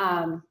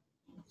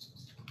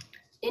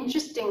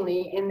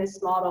interestingly, in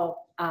this model,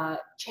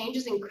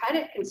 changes in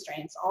credit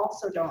constraints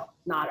also don't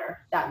matter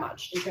that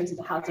much in terms of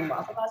the housing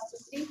wealth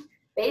elasticity.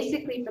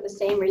 Basically, for the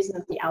same reason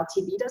that the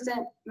LTV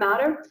doesn't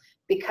matter,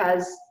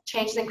 because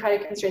changes in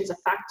credit constraints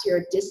affect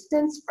your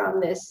distance from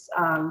this,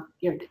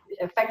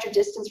 affect your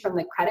distance from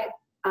the credit,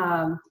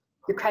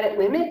 your credit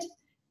limit,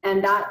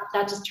 and that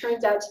just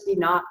turns out to be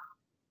not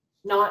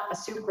a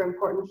super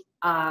important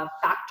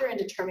factor in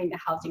determining the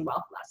housing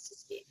wealth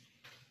elasticity.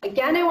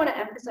 Again, I want to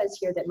emphasize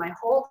here that my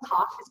whole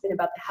talk has been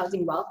about the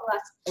housing wealth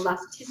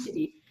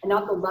elasticity and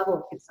not the level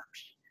of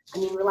consumption. I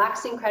mean,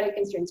 relaxing credit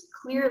constraints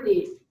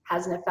clearly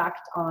has an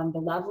effect on the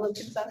level of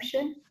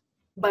consumption,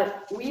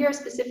 but we are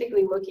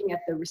specifically looking at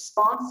the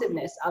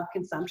responsiveness of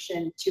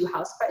consumption to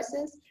house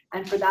prices,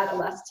 and for that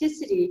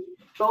elasticity,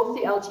 both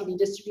the LTV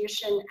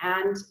distribution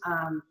and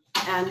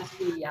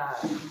the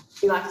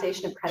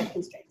relaxation of credit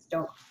constraints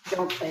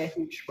don't play a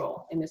huge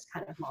role in this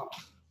kind of model.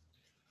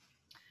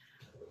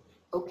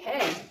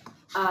 Okay,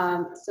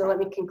 so let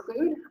me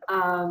conclude.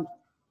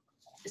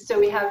 So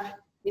we have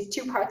these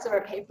two parts of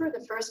our paper.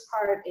 The first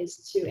part is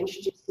to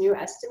introduce new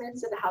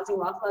estimates of the housing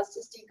wealth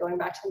elasticity going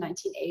back to the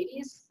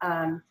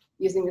 1980s,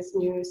 using this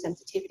new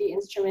sensitivity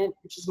instrument,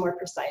 which is more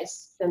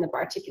precise than the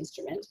Bartik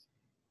instrument.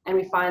 And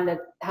we find that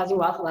housing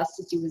wealth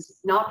elasticity was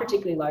not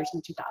particularly large in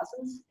the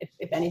 2000s,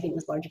 if anything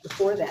was larger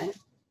before then.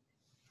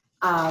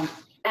 And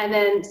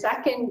then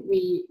second,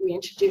 we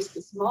introduced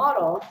this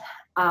model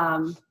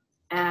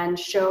and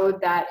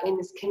showed that in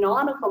this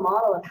canonical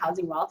model of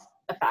housing wealth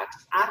effect,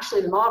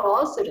 actually the model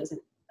also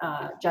doesn't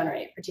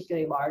generate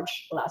particularly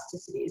large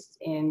elasticities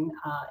in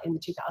the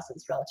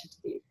 2000s relative to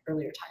the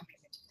earlier time period.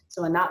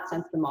 So in that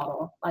sense, the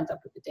model lines up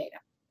with the data.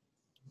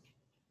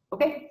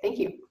 Okay, thank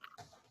you.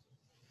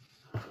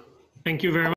 Thank you very much.